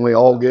all when we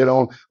all get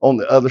on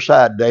the other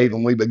side, Dave,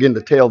 and we begin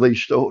to tell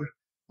these stories.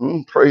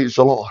 Praise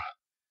the Lord.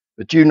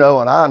 But you know,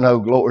 and I know,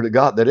 glory to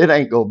God, that it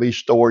ain't going to be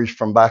stories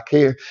from back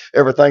here.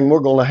 Everything we're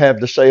going to have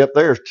to say up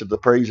there is to the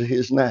praise of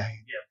His name.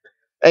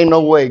 Ain't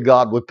no way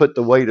God would put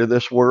the weight of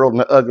this world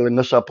and the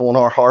ugliness up on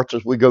our hearts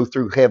as we go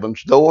through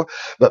heaven's door.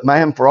 But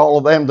man, for all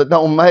of them that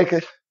don't make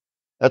it,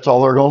 that's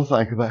all they're going to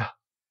think about.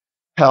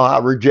 How I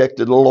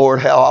rejected the Lord,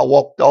 how I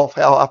walked off,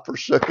 how I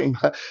forsook Him,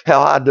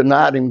 how I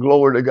denied Him,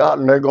 glory to God.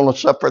 And they're going to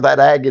suffer that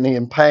agony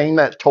and pain,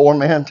 that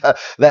torment,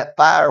 that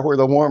fire where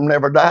the worm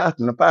never dies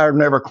and the fire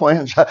never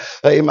quenches.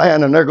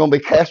 Amen. And they're going to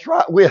be cast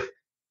right with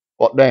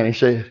what Danny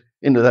said,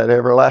 into that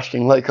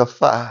everlasting lake of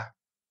fire.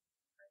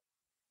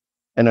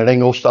 And it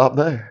ain't going to stop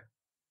there.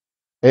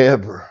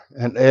 Ever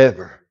and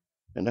ever.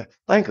 And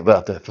think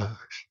about that,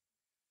 folks.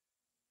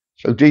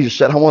 So Jesus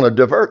said, I want to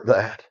divert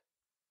that.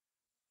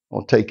 I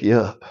want to take you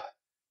up.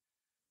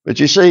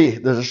 But you see,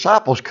 the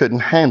disciples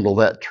couldn't handle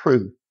that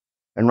truth.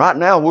 And right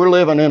now we're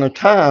living in a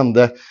time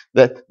that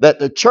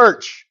the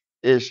church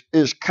is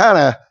kind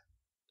of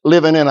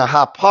living in a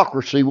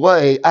hypocrisy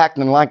way,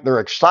 acting like they're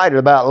excited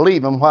about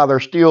leaving while they're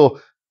still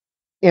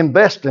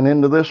investing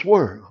into this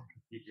world.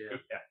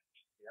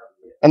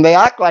 And they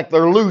act like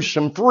they're loose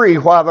and free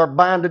while they're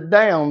binded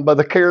down by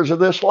the cares of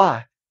this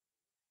life.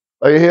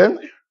 Are you hearing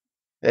me?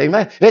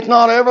 Amen. It's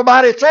not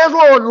everybody that says,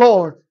 Lord,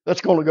 Lord, that's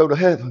going to go to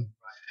heaven.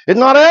 It's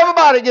not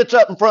everybody gets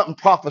up in front and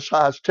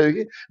prophesies to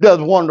you, does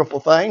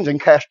wonderful things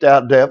and casts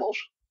out devils.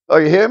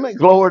 Are you hearing me?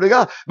 Glory to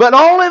God. But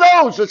only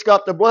those that's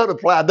got the blood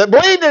applied, that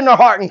believe in their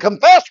heart and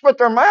confess with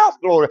their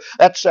mouth, glory,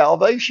 that's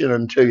salvation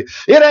unto you.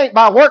 It ain't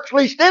by works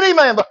least any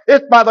man, but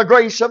it's by the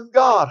grace of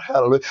God,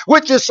 hallelujah,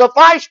 which is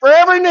suffice for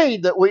every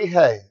need that we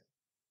have.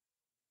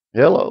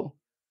 Hello.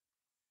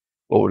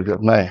 Glory to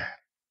God, man.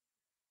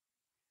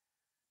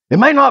 It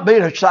may not be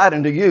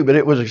exciting to you, but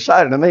it was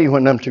exciting to me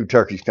when them two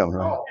turkeys come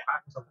around.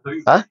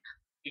 Huh?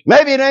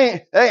 Maybe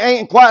it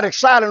ain't quite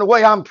exciting the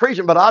way I'm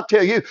preaching, but I'll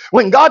tell you,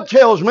 when God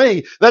tells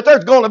me that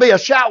there's going to be a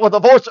shout with the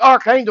voice of the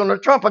archangel and the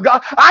trump of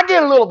God, I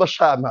get a little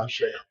beside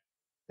myself.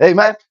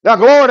 Amen. Now,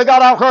 glory to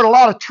God, I've heard a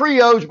lot of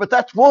trios, but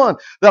that's one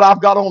that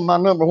I've got on my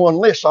number one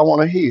list I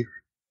want to hear.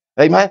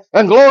 Amen.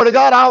 And glory to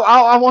God,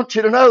 I want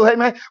you to know,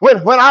 amen,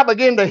 when I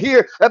begin to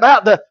hear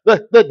about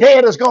the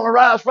dead is going to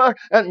rise first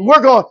and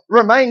we're going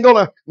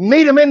to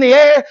meet them in the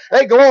air,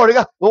 hey, glory to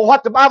God. Well,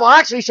 what the Bible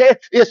actually said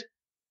is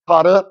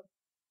caught up,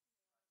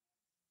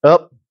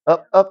 up,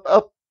 up, up,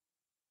 up.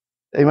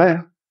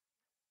 Amen.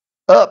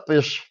 Up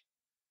is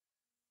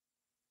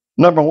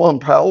Number one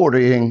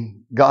priority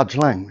in God's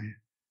language.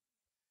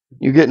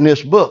 You get in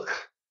this book,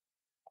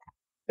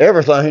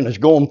 everything is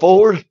going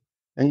forward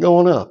and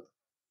going up.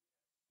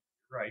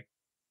 Right.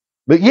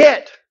 But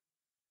yet,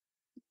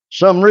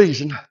 some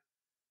reason,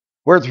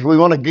 whether we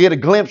want to get a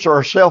glimpse of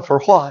ourselves or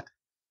what,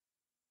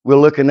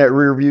 we'll look in that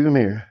rear view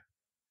mirror.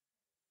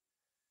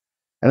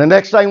 And the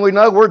next thing we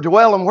know, we're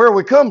dwelling where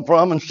we come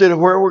from instead of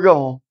where we're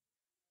going.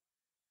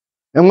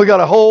 And we got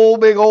a whole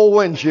big old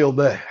windshield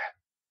there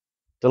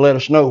to let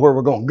us know where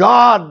we're going.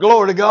 God,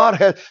 glory to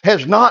God,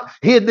 has not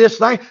hid this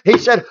thing. He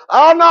said,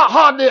 I'll not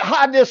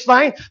hide this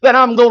thing that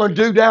I'm going to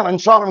do down in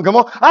Sodom and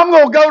Gomorrah. I'm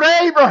going to go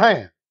to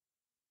Abraham.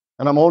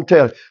 And I'm going to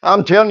tell you,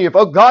 I'm telling you,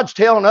 folks, God's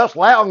telling us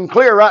loud and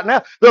clear right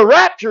now, the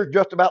rapture is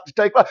just about to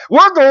take place.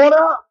 We're going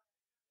up.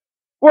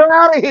 We're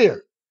out of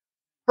here.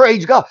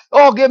 Praise God.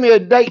 Oh, give me a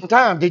date and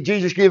time. Did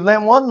Jesus give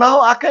them one?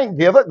 No, I can't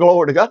give it.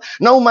 Glory to God.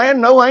 No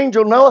man, no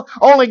angel, no,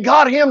 only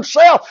God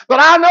himself. But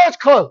I know it's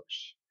close.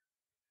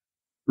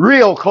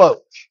 Real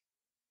close.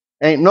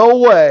 Ain't no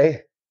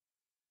way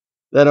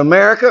that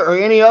America or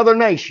any other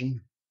nation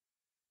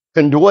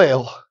can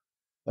dwell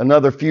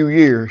another few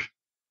years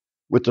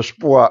with the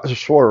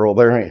swirl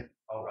therein.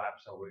 Oh,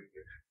 absolutely.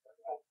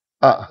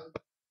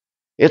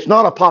 It's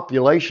not a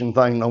population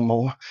thing no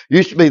more.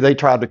 Used to be they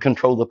tried to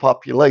control the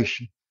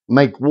population,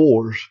 make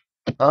wars,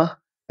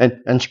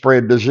 and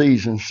spread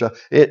disease and stuff.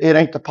 It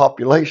ain't the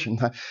population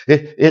thing.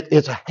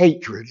 It's a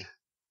hatred.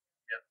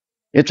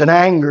 It's an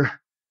anger.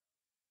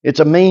 It's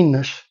a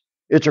meanness.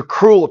 It's a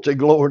cruelty,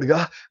 glory to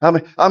God.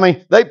 I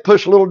mean, they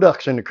push little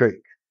ducks in the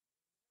creek.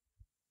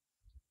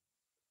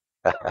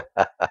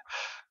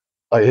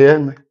 Are you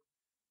hearing me?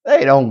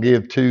 They don't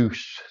give two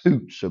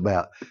hoots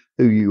about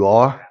who you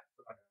are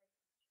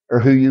or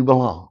who you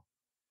belong.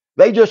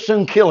 They just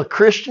soon kill a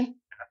Christian.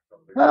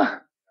 Huh?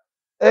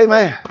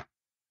 Amen.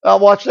 I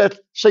watched that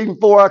scene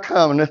before I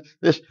come, and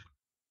this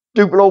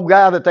stupid old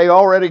guy that they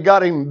already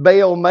got him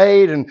bail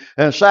made and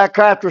a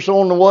psychiatrist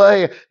on the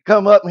way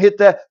come up and hit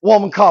that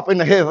woman cop in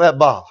the head with that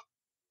bottle.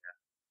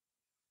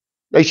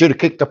 They should have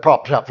kicked the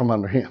props out from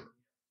under him.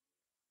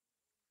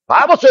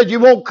 Bible said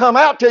you won't come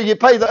out till you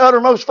pay the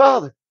uttermost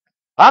father.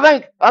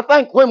 I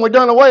think when we're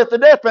done away with the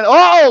death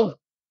penalty,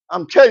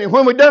 I'm telling you,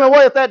 when we're done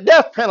away with that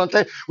death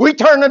penalty, we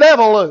turn the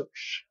devil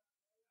loose.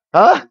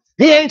 Huh?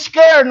 He ain't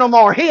scared no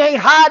more. He ain't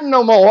hiding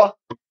no more.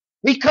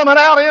 He's coming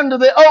out into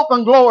the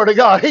open, glory to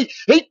God. He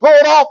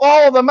pulled off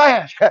all the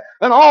mask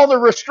and all the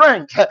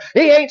restraints.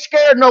 He ain't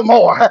scared no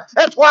more.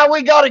 That's why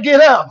we got to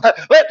get up.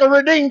 Let the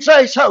redeemed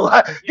say so.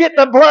 Get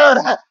the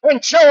blood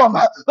and show them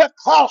the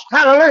cross.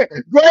 Hallelujah.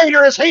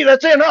 Greater is he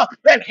that's in us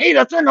than he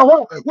that's in the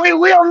world. We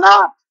will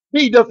not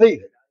be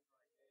defeated.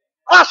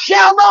 I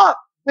shall not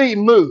be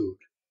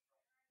moved.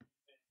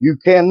 You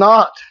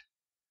cannot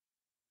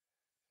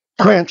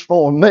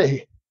transform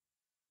me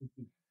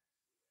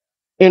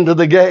into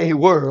the gay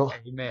world.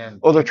 Amen.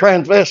 Or the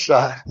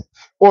transvestite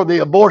or the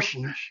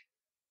abortionist.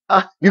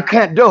 You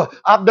can't do it.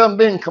 I've done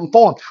been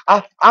conformed.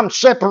 I'm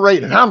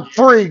separated. I'm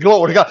free,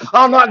 glory to God.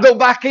 I'll not go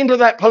back into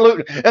that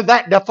pollution and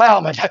that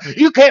defilement.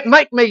 You can't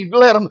make me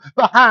let them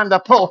behind the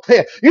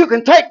pulpit. You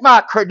can take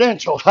my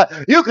credentials.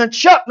 You can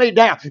shut me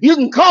down. You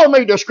can call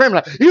me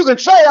discriminate. You can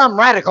say I'm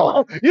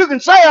radical. You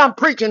can say I'm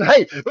preaching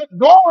hate. But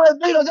glory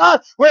be to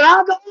God, when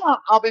I go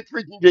out, I'll be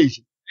preaching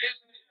Jesus.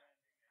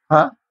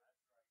 Huh?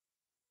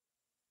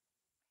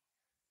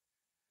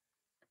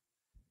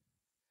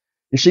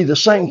 You see, the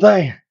same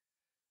thing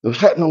that was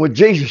happening with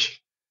Jesus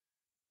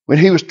when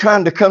he was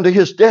trying to come to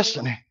his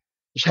destiny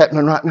is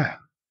happening right now.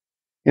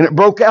 And it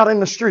broke out in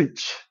the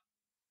streets.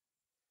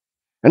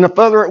 And the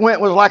further it went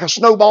was like a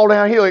snowball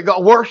downhill. It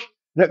got worse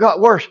and it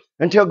got worse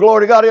until,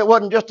 glory to God, it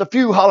wasn't just a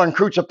few hollering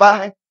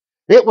crucify him.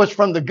 It was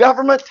from the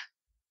government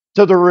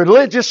to the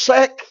religious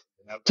sect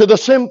to the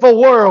sinful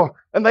world.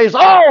 And they was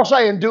all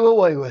saying, do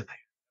away with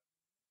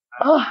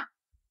it.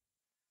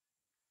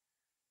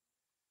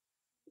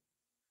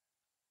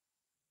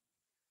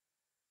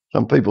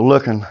 Some people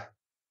looking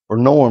for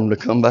Norm to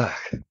come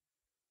back.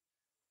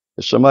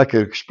 If somebody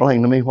could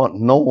explain to me what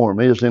norm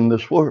is in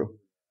this world.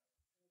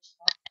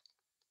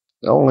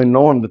 The only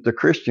norm that the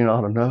Christian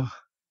ought to know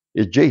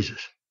is Jesus.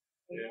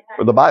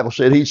 For the Bible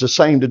said he's the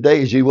same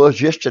today as he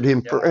was yesterday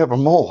and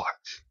forevermore.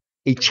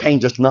 He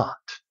changeth not.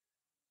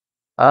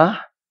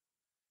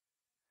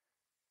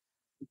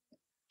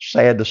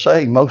 Sad to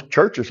say, most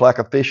churches like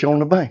a fish on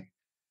the bank.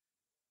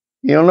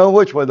 You don't know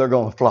which way they're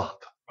going to flop.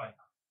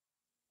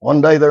 One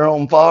day they're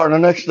on fire and the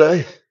next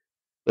day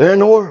they're in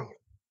the world.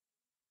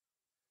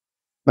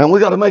 Man, we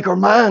got to make our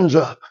minds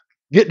up.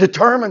 Get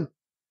determined.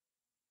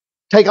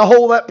 Take a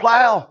hold of that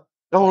plow.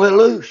 Don't let it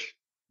loose.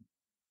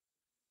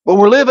 But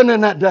we're living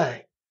in that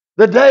day.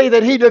 The day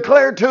that he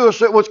declared to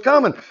us it was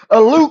coming.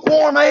 A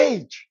lukewarm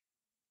age.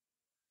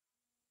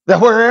 That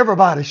where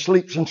everybody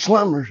sleeps and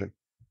slumbers. And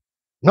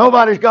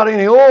nobody's got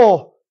any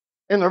oil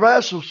in their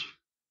vessels.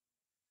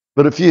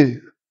 But a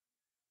few.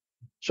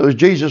 So as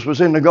Jesus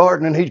was in the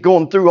garden and he's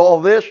going through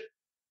all this,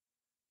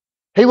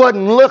 he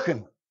wasn't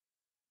looking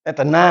at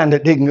the 9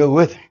 that didn't go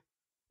with him.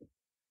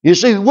 You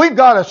see, we've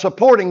got a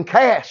supporting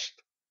cast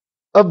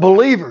of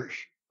believers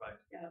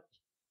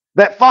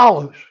that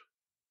follows.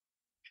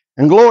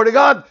 And glory to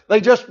God,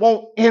 they just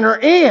won't enter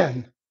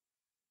in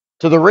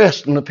to the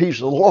rest and the peace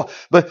of the Lord.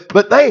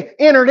 But they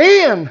entered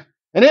in,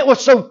 and it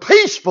was so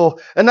peaceful,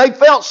 and they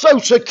felt so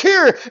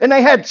secure, and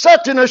they had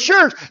such an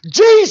assurance.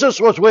 Jesus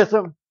was with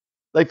them.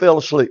 They fell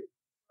asleep.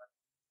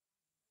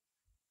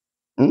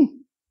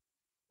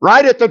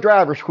 Right at the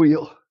driver's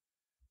wheel,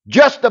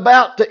 just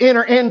about to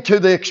enter into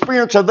the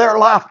experience of their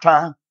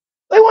lifetime,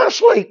 they went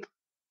asleep.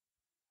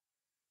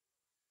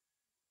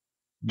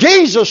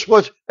 Jesus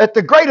was at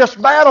the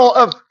greatest battle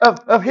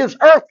of his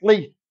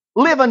earthly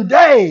living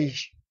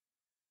days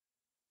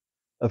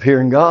of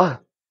hearing God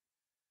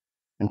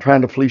and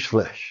trying to please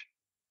flesh.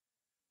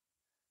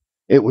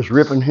 It was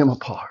ripping him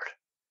apart.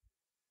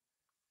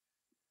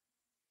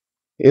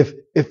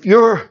 If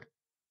your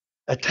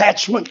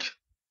attachment,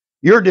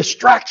 your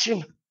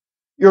distraction,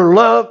 your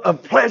love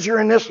of pleasure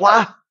in this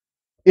life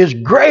is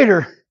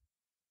greater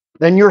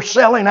than your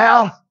selling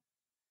out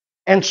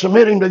and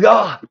submitting to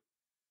God,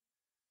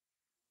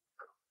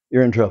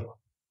 you're in trouble.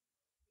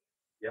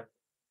 Yep.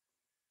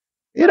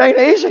 It ain't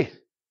easy.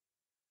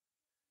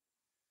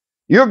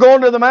 You're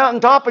going to the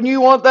mountaintop and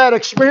you want that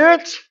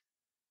experience,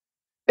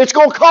 it's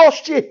going to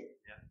cost you.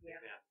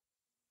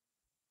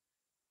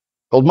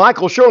 Because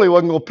Michael surely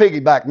wasn't going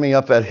to piggyback me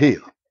up that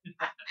hill.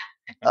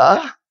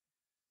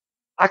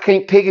 I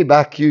can't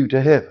piggyback you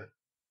to heaven.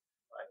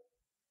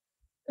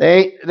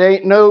 There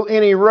ain't no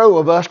any row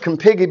of us can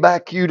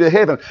piggyback you to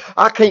heaven.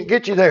 I can't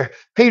get you there.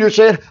 Peter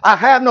said, I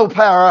have no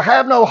power. I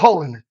have no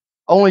holiness.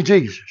 Only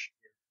Jesus.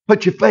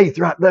 Put your faith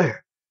right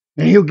there.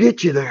 And he'll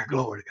get you there,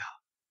 glory to God.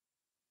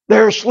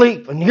 They're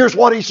asleep. And here's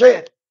what he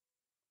said.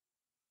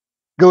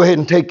 Go ahead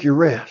and take your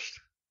rest.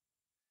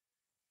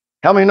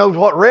 How many knows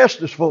what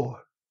rest is for?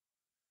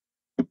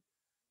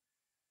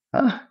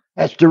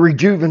 That's to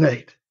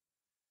rejuvenate,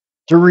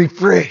 to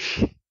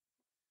refresh,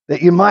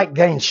 that you might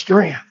gain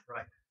strength.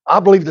 Right. I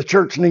believe the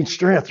church needs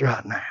strength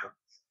right now.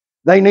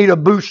 They need a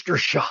booster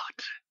shot.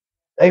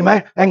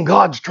 Amen. And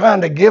God's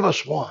trying to give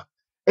us one.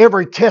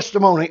 Every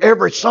testimony,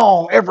 every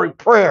song, every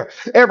prayer,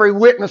 every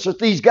witness that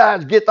these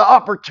guys get the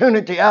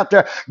opportunity out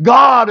there.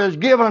 God has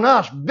given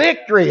us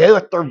victory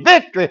after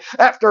victory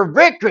after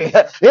victory.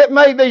 It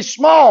may be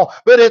small,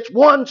 but it's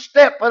one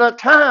step at a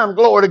time,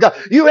 glory to God.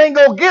 You ain't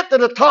going to get to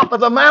the top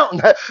of the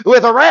mountain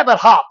with a rabbit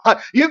hop.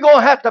 You're going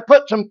to have to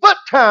put some foot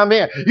time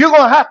in. You're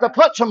going to have to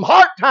put some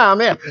heart time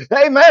in.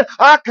 Amen.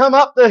 I come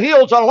up the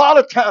hills a lot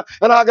of times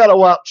and I got to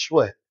wipe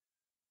sweat.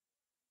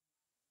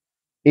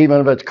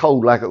 Even if it's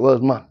cold like it was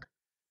Monday.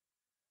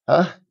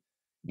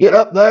 Get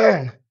up there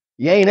and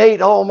you ain't ate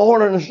all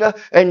morning and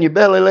stuff, and your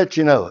belly lets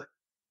you know it.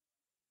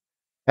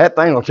 That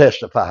thing will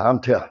testify, I'm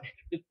telling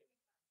you.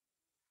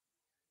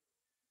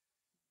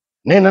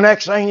 And then the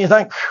next thing you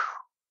think,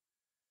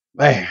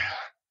 man,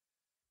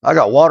 I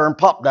got water and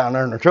pop down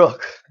there in the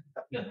truck.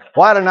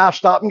 Why didn't I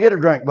stop and get a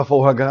drink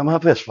before I got my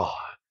fist full?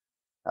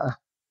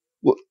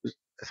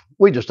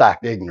 We just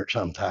act ignorant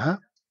sometimes.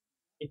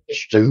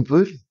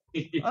 Stupid.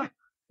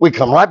 We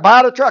come right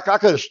by the truck. I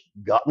could have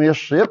got me a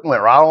sip and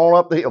went right on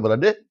up the hill, but I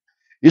didn't.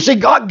 You see,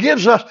 God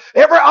gives us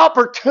every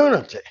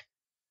opportunity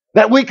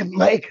that we can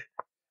make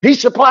it. He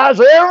supplies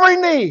every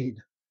need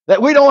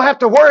that we don't have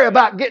to worry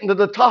about getting to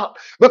the top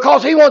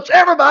because he wants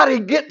everybody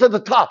to get to the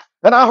top.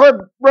 And I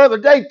heard Brother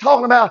Dave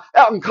talking about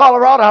out in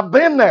Colorado. I've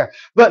been there.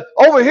 But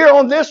over here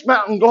on this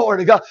mountain, glory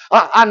to God,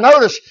 I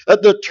noticed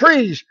that the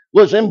trees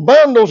was in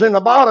bundles in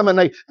the bottom and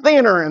they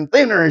thinner and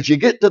thinner as you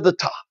get to the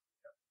top.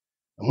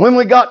 And when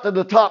we got to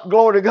the top,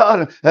 glory to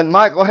God, and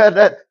Michael had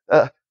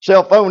that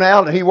cell phone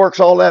out and he works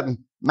all that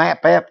in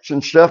map apps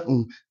and stuff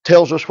and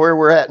tells us where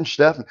we're at and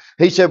stuff. And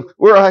he said,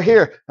 we're right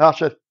here. And I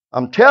said,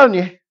 I'm telling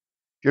you, if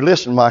you're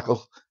listening,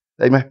 Michael,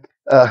 amen,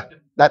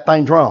 that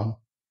thing's wrong.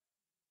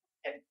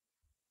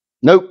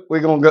 Nope,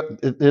 we're going to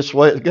go this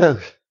way it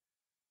goes.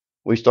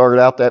 We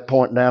started out that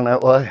point down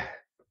that way.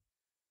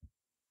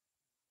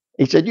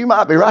 He said, you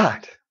might be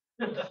right.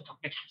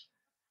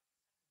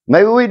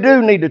 Maybe we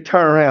do need to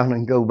turn around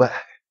and go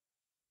back.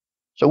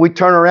 So we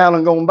turn around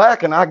and go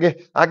back, and I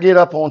get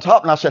up on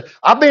top, and I said,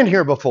 I've been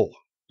here before.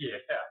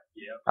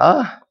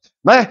 Yeah.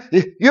 Man,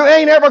 you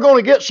ain't ever going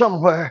to get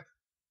somewhere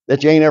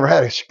that you ain't ever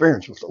had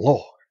experience with the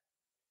Lord.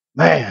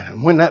 Man,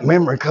 and when that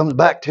memory comes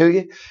back to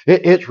you,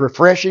 it's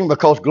refreshing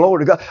because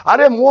glory to God. I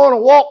didn't want to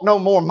walk no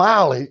more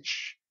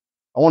mileage.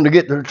 I wanted to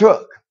get to the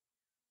truck.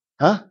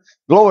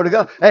 Glory to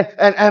God.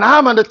 And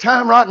I'm in the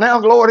time right now,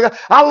 glory to God.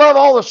 I love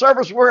all the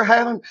service we're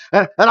having,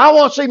 and I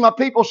want to see my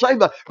people saved,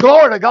 but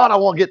glory to God, I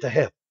want to get to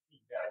heaven.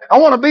 I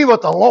want to be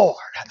with the Lord.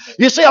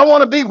 You see, I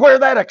want to be where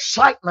that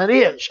excitement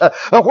is,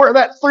 where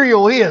that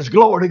thrill is,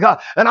 glory to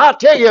God. And I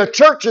tell you, a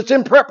church that's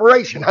in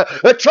preparation,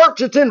 a church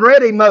that's in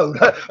ready mode,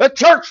 a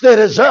church that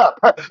is up,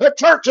 a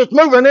church that's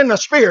moving in the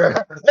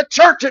Spirit, a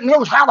church that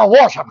knows how to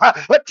worship,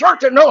 a church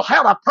that knows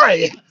how to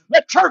pray.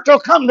 The church will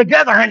come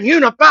together and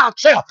unify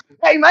itself.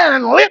 Amen.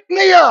 And lift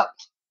me up.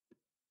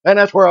 And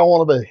that's where I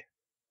want to be.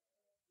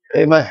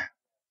 Amen.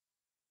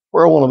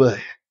 Where I want to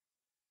be.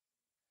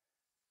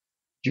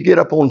 You get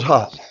up on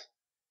top.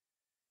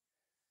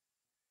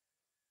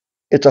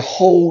 It's a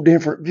whole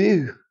different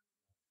view.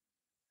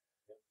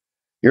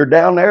 You're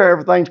down there,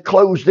 everything's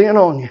closed in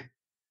on you,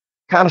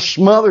 kind of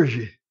smothers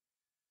you.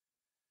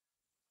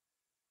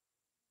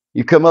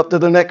 You come up to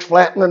the next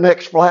flat and the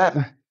next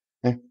flat,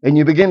 and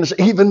you begin to see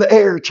even the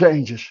air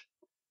changes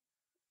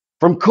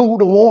from cool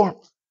to warm.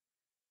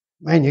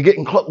 Man, you're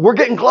getting close. We're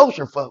getting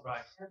closer, folks.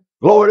 Right.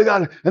 Glory to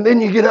God. And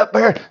then you get up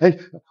there, and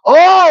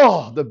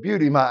oh, the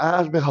beauty my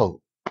eyes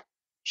behold.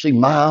 See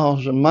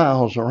miles and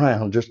miles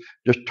around. Just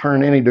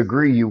turn any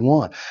degree you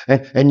want,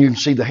 and you can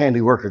see the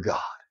handiwork of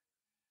God.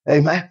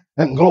 Amen.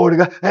 And glory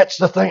to God. That's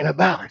the thing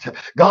about it.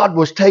 God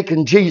was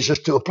taking Jesus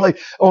to a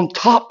place on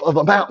top of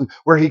a mountain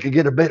where he could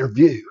get a better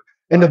view.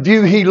 And the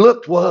view he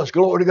looked was,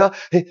 glory to God,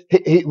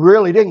 he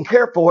really didn't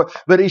care for it,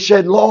 but he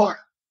said, Lord,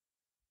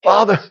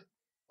 Father,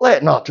 lay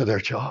it not to their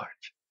charge.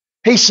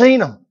 He seen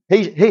them.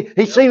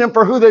 He seen them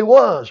for who they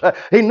was.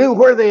 He knew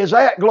where they was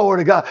at, glory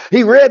to God.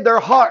 He read their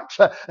hearts,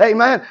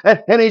 amen,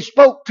 and he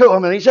spoke to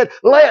them, and he said,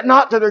 lay it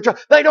not to their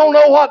charge. They don't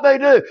know what they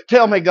do.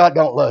 Tell me God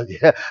don't love you.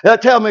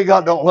 Tell me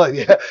God don't love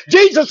you.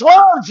 Jesus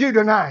loves you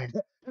tonight.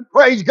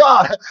 Praise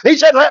God. He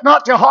said, let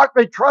not your heart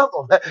be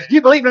troubled.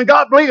 You believe in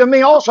God, believe in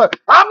me also.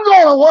 I'm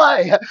going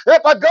away.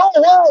 If I go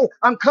away,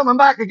 I'm coming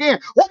back again.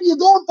 What are you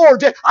going for,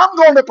 Jay? I'm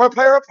going to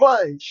prepare a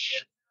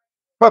place.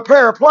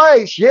 Prepare a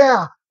place,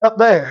 yeah, up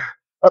there.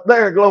 Up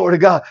there, glory to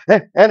God.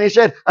 And he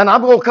said, and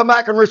I'm going to come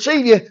back and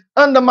receive you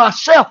unto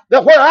myself,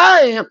 that where I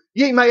am,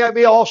 ye may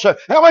be also.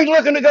 How are you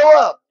looking to go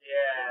up?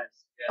 Yes.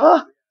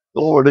 Huh?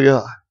 Glory to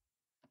God.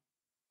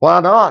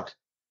 Why not?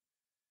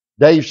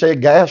 Dave said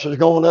gas is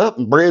going up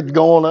and bread's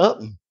going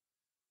up.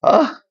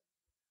 Huh?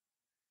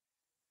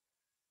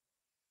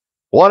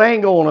 What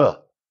ain't going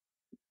up?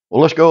 Well,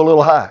 let's go a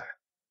little higher.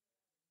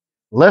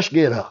 Let's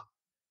get up.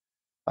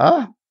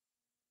 Huh?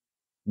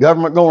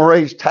 Government going to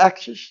raise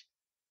taxes.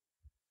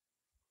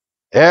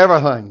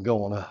 Everything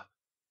going up.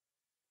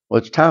 Well,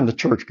 it's time the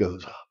church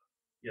goes up.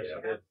 Yes,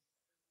 it is.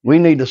 We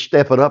need to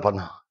step it up a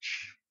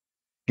notch.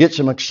 Get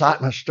some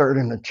excitement stirred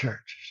in the churches.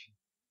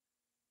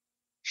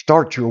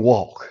 Start your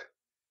walk.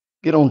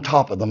 Get on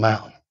top of the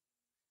mountain.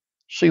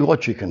 See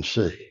what you can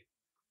see.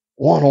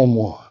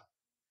 One-on-one.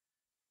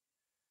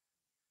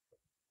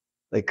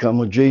 They come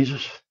with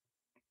Jesus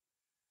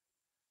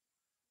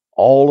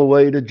all the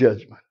way to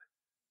judgment.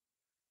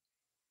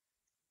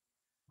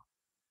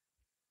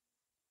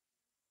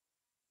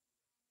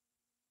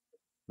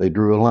 They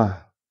drew a line.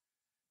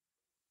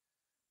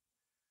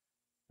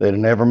 They'd have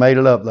never made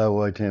it up that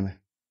way, Timmy.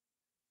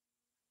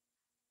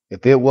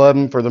 If it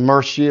wasn't for the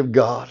mercy of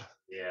God,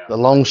 the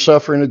long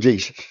suffering of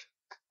Jesus,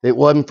 it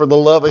wasn't for the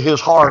love of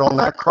his heart on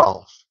that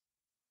cross,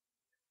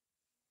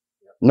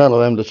 none of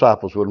them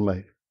disciples would have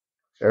made it.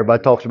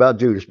 Everybody talks about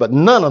Judas, but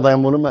none of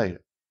them would have made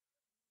it.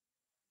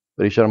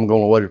 But he said, I'm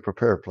going away to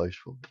prepare a place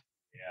for you.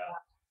 Yeah.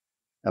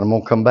 And I'm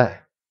going to come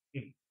back.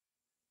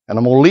 And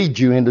I'm going to lead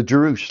you into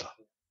Jerusalem.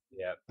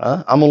 Yeah.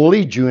 I'm going to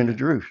lead you into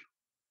Jerusalem.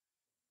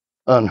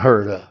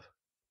 Unheard of.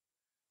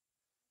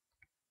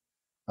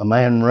 A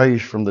man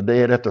raised from the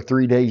dead after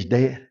 3 days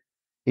dead.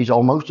 He's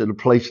almost at a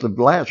place that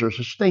Lazarus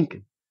is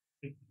stinking.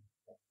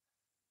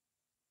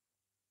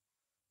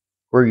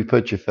 Where you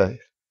put your faith?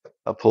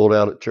 I pulled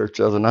out at church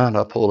the other night.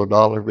 I pulled a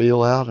dollar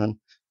bill out and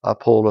I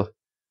pulled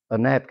a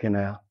napkin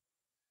out.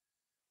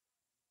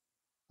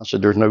 I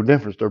said, there's no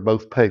difference. They're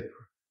both paper.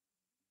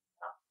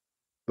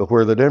 But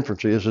where the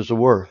difference is the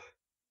worth.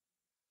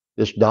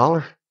 This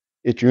dollar,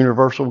 it's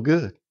universal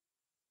good.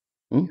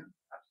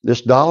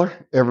 This dollar,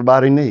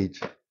 everybody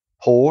needs.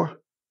 Poor,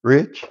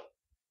 rich,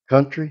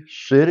 country,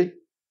 city,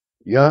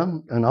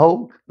 young and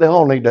old, they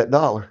all need that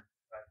dollar.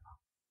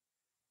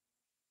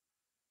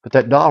 But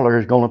that dollar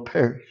is going to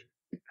perish.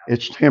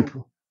 It's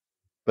temporal.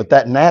 But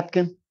that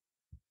napkin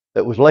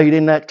that was laid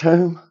in that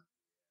tomb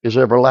is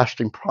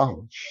everlasting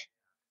promise.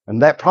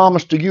 And that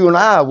promise to you and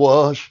I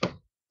was,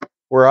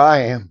 where I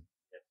am,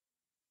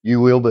 you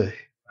will be.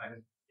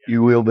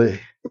 You will be.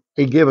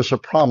 He gave us a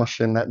promise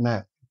in that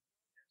napkin.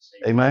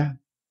 Amen.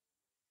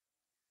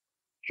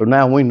 So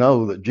now we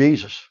know that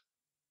Jesus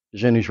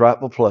is in his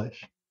rightful place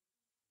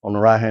on the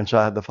right-hand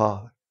side of the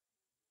Father.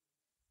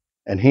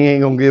 And he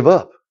ain't going to give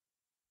up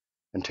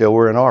until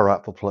we're in our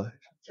rightful place.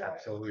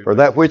 Absolutely. For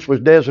that which was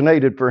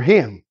designated for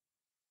him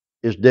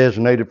is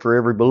designated for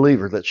every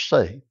believer that's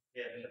saved.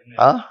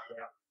 Huh?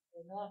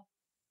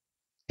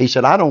 He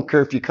said, I don't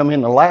care if you come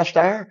in the last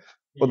hour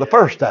or the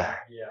first hour.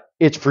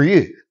 It's for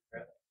you.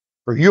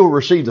 For you'll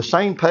receive the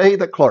same pay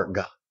that Clark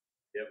got.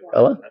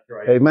 Hello?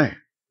 Amen.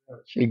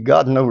 See,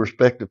 God no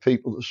respect of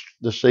people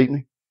this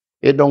evening.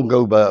 It don't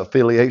go by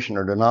affiliation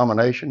or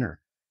denomination or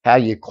how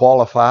you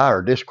qualify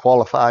or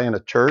disqualify in a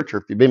church or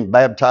if you've been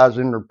baptized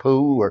in their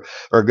pool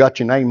or got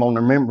your name on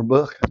their member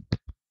book.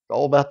 It's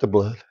all about the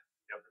blood.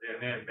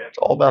 It's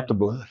all about the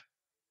blood.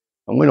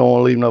 And we don't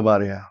want to leave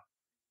nobody out.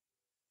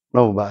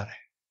 Nobody.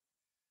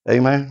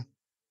 Amen.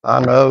 I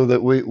know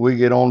that we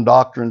get on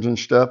doctrines and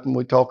stuff and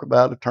we talk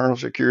about eternal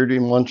security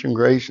and once in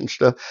grace and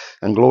stuff.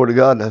 And glory to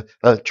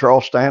God,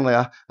 Charles Stanley,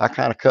 I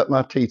kind of cut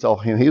my teeth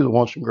off him. He was a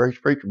once in grace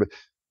preacher, but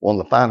one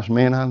of the finest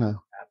men I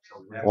know.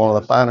 One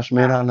of the finest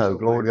men I know.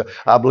 Glory to God.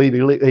 I believe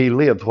he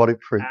lived what he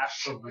preached.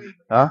 Absolutely.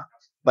 Huh?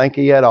 Think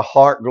he had a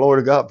heart,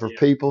 glory to God, for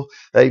people.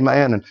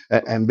 Amen.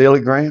 And Billy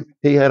Graham,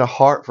 he had a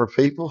heart for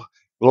people.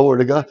 Glory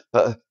to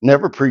God.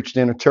 Never preached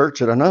in a church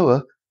that I know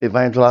of.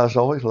 Evangelized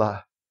all his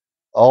life.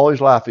 All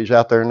his life he's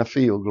out there in the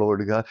field, glory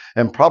to God.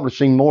 And probably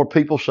seen more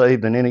people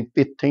saved than any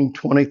 15,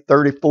 20,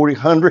 30, 40,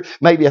 100,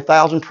 maybe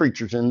 1,000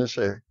 preachers in this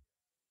area.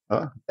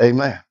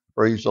 Amen.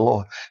 Praise the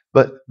Lord.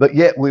 But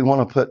yet we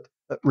want to put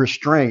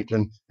restraint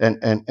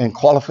and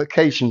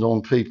qualifications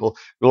on people.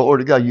 Glory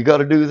to God. You got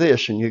to do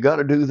this and you got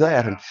to do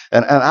that.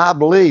 And I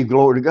believe,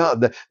 glory to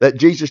God, that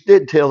Jesus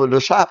did tell the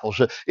disciples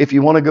that if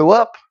you want to go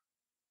up,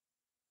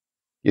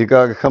 you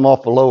got to come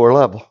off the lower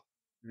level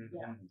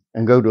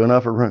and go to an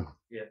upper room.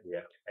 Yeah.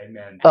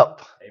 Amen.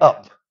 Up. Amen.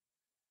 Up.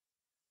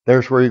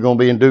 There's where you're going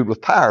to be endued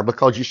with power,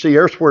 because you see,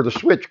 there's where the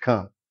switch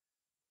comes.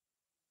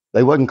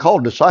 They wasn't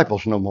called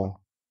disciples no more.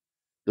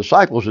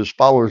 Disciples is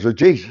followers of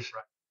Jesus.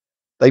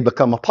 They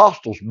become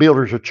apostles,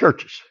 builders of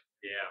churches.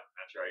 Yeah,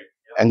 that's right.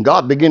 Yep. And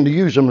God began to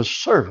use them as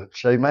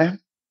servants. Amen.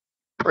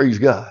 Praise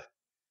God.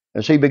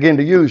 As he began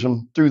to use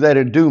them through that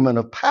endowment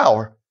of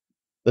power,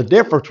 the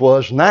difference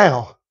was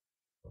now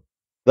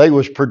they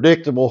was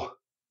predictable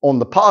on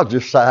the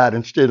positive side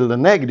instead of the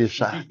negative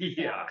side.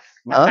 Yeah.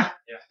 Huh?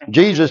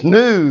 Jesus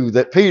knew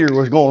that Peter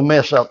was going to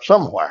mess up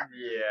somewhere.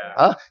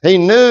 Yeah. He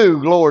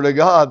knew, glory to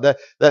God, that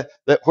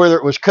whether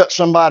it was cut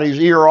somebody's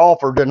ear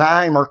off or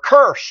deny him or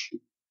curse,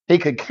 he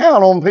could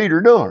count on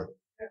Peter doing it.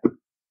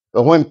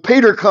 But when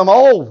Peter come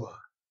over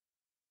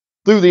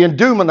through the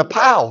endowment of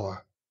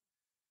power,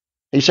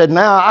 he said,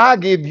 now I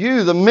give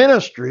you the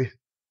ministry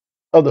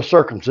of the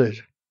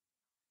circumcision.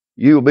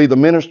 You will be the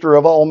minister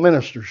of all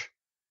ministers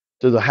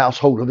to the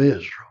household of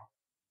Israel.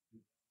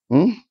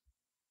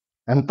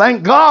 And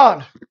thank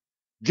God,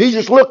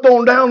 Jesus looked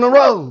on down the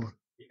road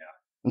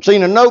and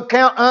seen a no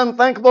count,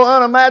 unthinkable,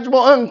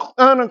 unimaginable,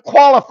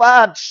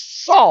 unqualified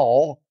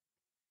Saul,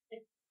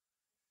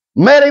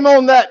 met him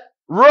on that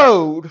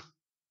road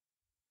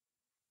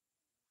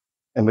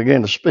and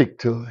began to speak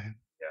to him.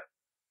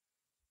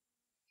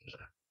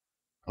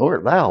 Who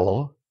art thou,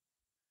 Lord?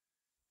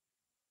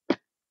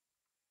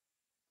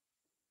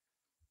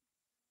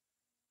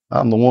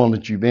 I'm the one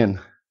that you've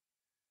been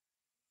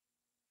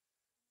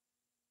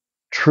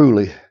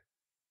truly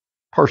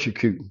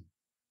persecuting.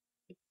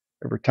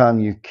 Every time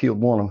you killed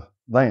one of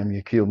them,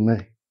 you killed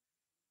me.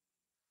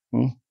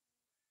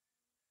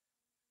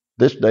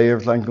 This day,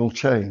 everything's going to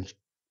change,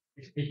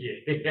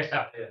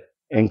 Yeah.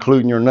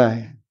 including your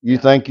name. You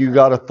think you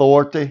got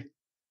authority?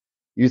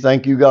 You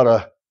think you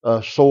got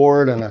a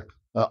sword and an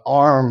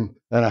arm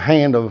and a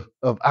hand of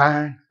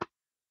iron?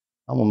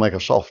 I'm going to make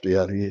a softy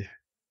out of you.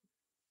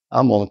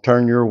 I'm going to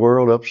turn your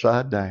world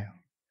upside down.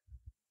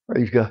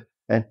 Praise God.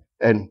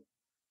 And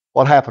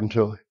what happened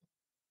to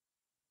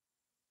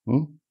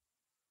him?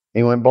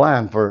 He went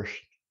blind first.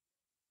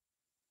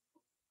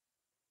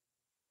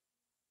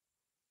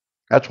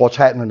 That's what's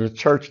happening to the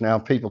church now.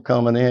 People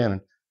coming in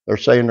and they're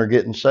saying they're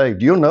getting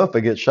saved. You'll know if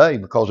they get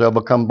saved because they'll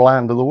become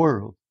blind to the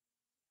world.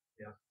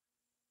 Yeah.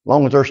 As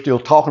long as they're still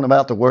talking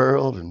about the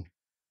world and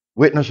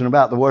witnessing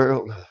about the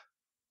world,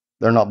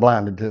 they're not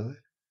blinded to it.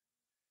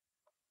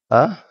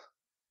 Huh?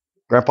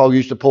 Grandpa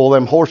used to pull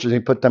them horses and he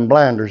put them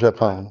blinders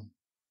up on them.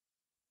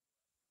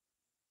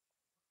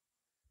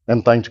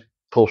 Them things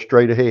pull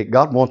straight ahead.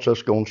 God wants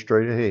us going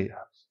straight ahead.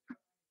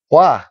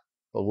 Why?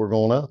 Because we're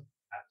going up.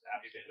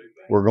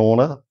 We're going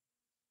up.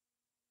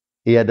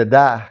 He had to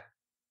die.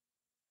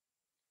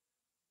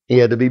 He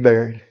had to be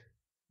buried.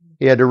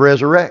 He had to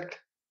resurrect.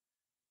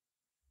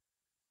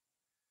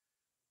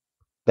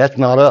 That's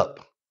not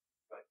up.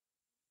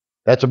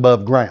 That's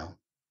above ground.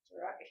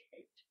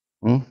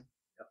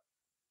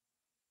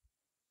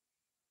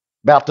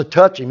 About to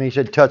touch him, he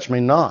said, touch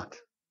me not.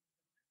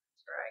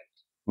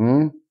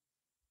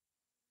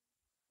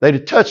 They'd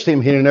have touched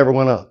him, he'd have never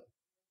went up.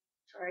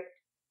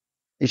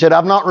 He said,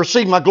 I've not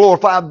received my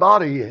glorified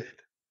body yet.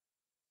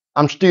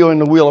 I'm still in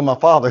the will of my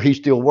Father. He's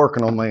still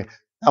working on me.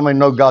 How many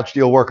know God's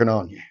still working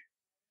on you?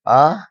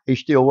 He's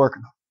still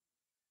working on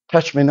you.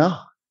 Touch me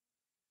not.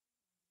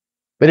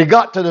 But he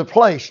got to the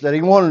place that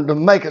he wanted to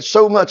make it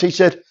so much. He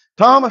said,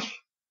 Thomas,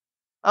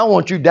 I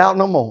want you to doubt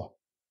no more.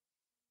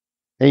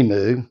 He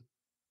knew.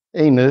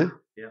 He knew.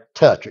 Yeah.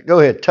 Touch it. Go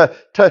ahead.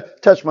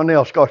 Touch my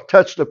nail scars.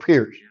 Touch the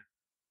pierce.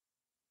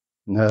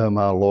 No,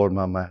 my Lord,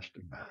 my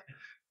Master.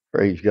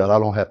 Praise God. I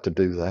don't have to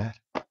do that.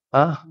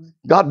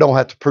 God don't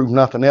have to prove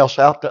nothing else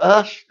out to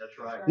us. That's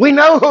right. We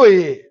know who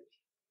he is.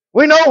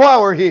 We know why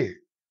we're here.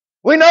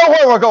 We know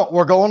where we're going.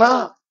 We're going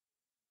up.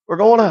 We're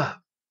going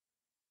up.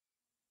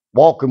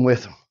 Walking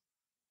with him.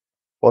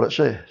 What it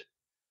says.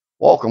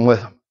 Walking with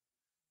him.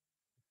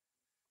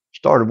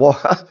 Started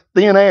walking.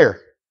 Thin air.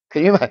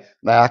 Can you imagine?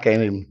 No, I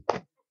can't even.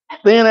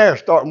 Thin air.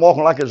 Starting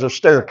walking like there's a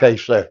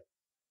staircase there.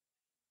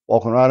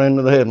 Walking right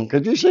into the heaven.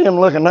 Could you see him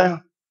looking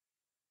down?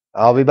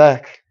 I'll be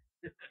back.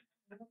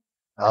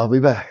 I'll be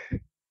back.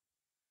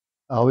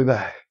 I'll be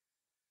back.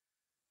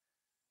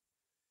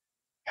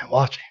 And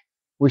watch him.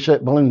 We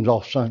set balloons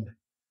off Sunday.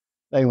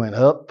 They went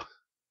up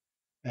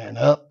and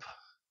up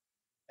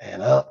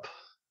and up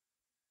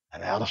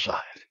and out of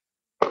sight.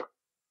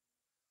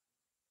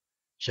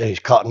 Said he's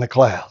caught in the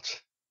clouds.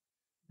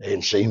 They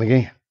didn't see him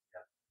again.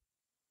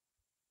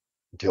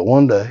 Until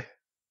one day,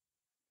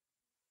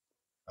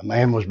 a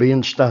man was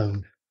being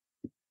stoned.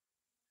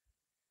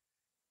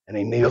 And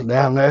he kneeled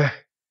down there.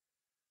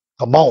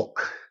 Kabonk.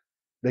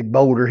 Big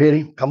boulder hit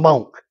him.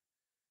 Kabonk.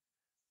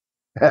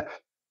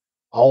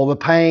 All the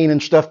pain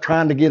and stuff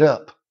trying to get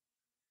up.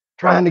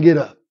 Trying to get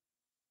up.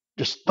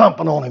 Just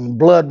thumping on him,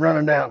 blood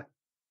running down.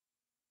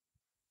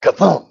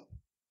 Ka-thump.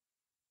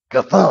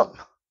 Ka-thump.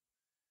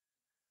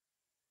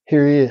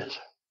 Here he is.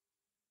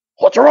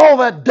 What's wrong with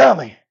that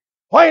dummy?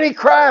 Why ain't he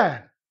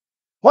crying?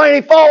 Why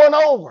ain't he falling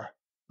over?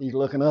 He's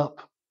looking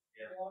up.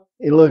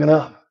 He's looking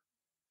up.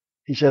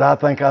 He said, I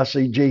think I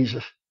see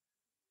Jesus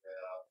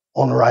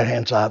on the right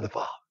hand side of the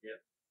Father.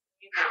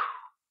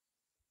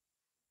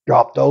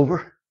 Dropped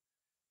over.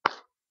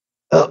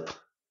 Up.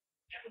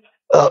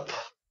 Up.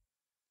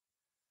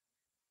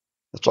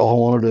 That's all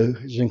I want to do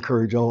is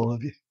encourage all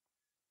of you.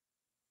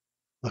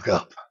 Look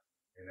up.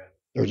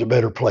 There's a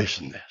better place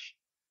than this.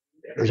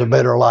 There's a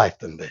better life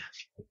than this.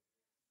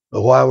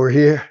 But while we're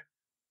here,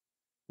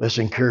 let's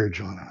encourage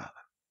one another.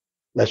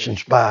 Let's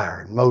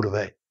inspire and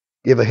motivate.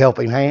 Give a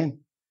helping hand.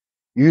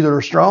 You that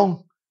are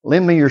strong,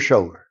 lend me your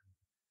shoulder.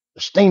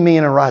 Esteem me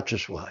in a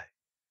righteous way.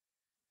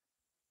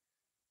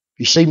 If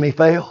you see me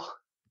fail,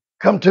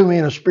 come to me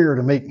in a spirit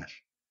of meekness.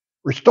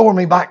 Restore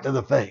me back to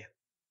the faith.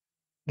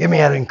 Give me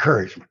that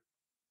encouragement.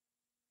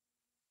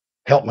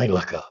 Help me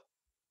look up.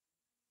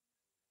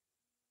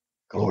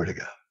 Glory to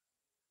God.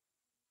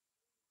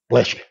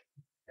 Bless you.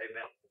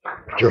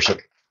 Amen.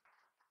 Joseph.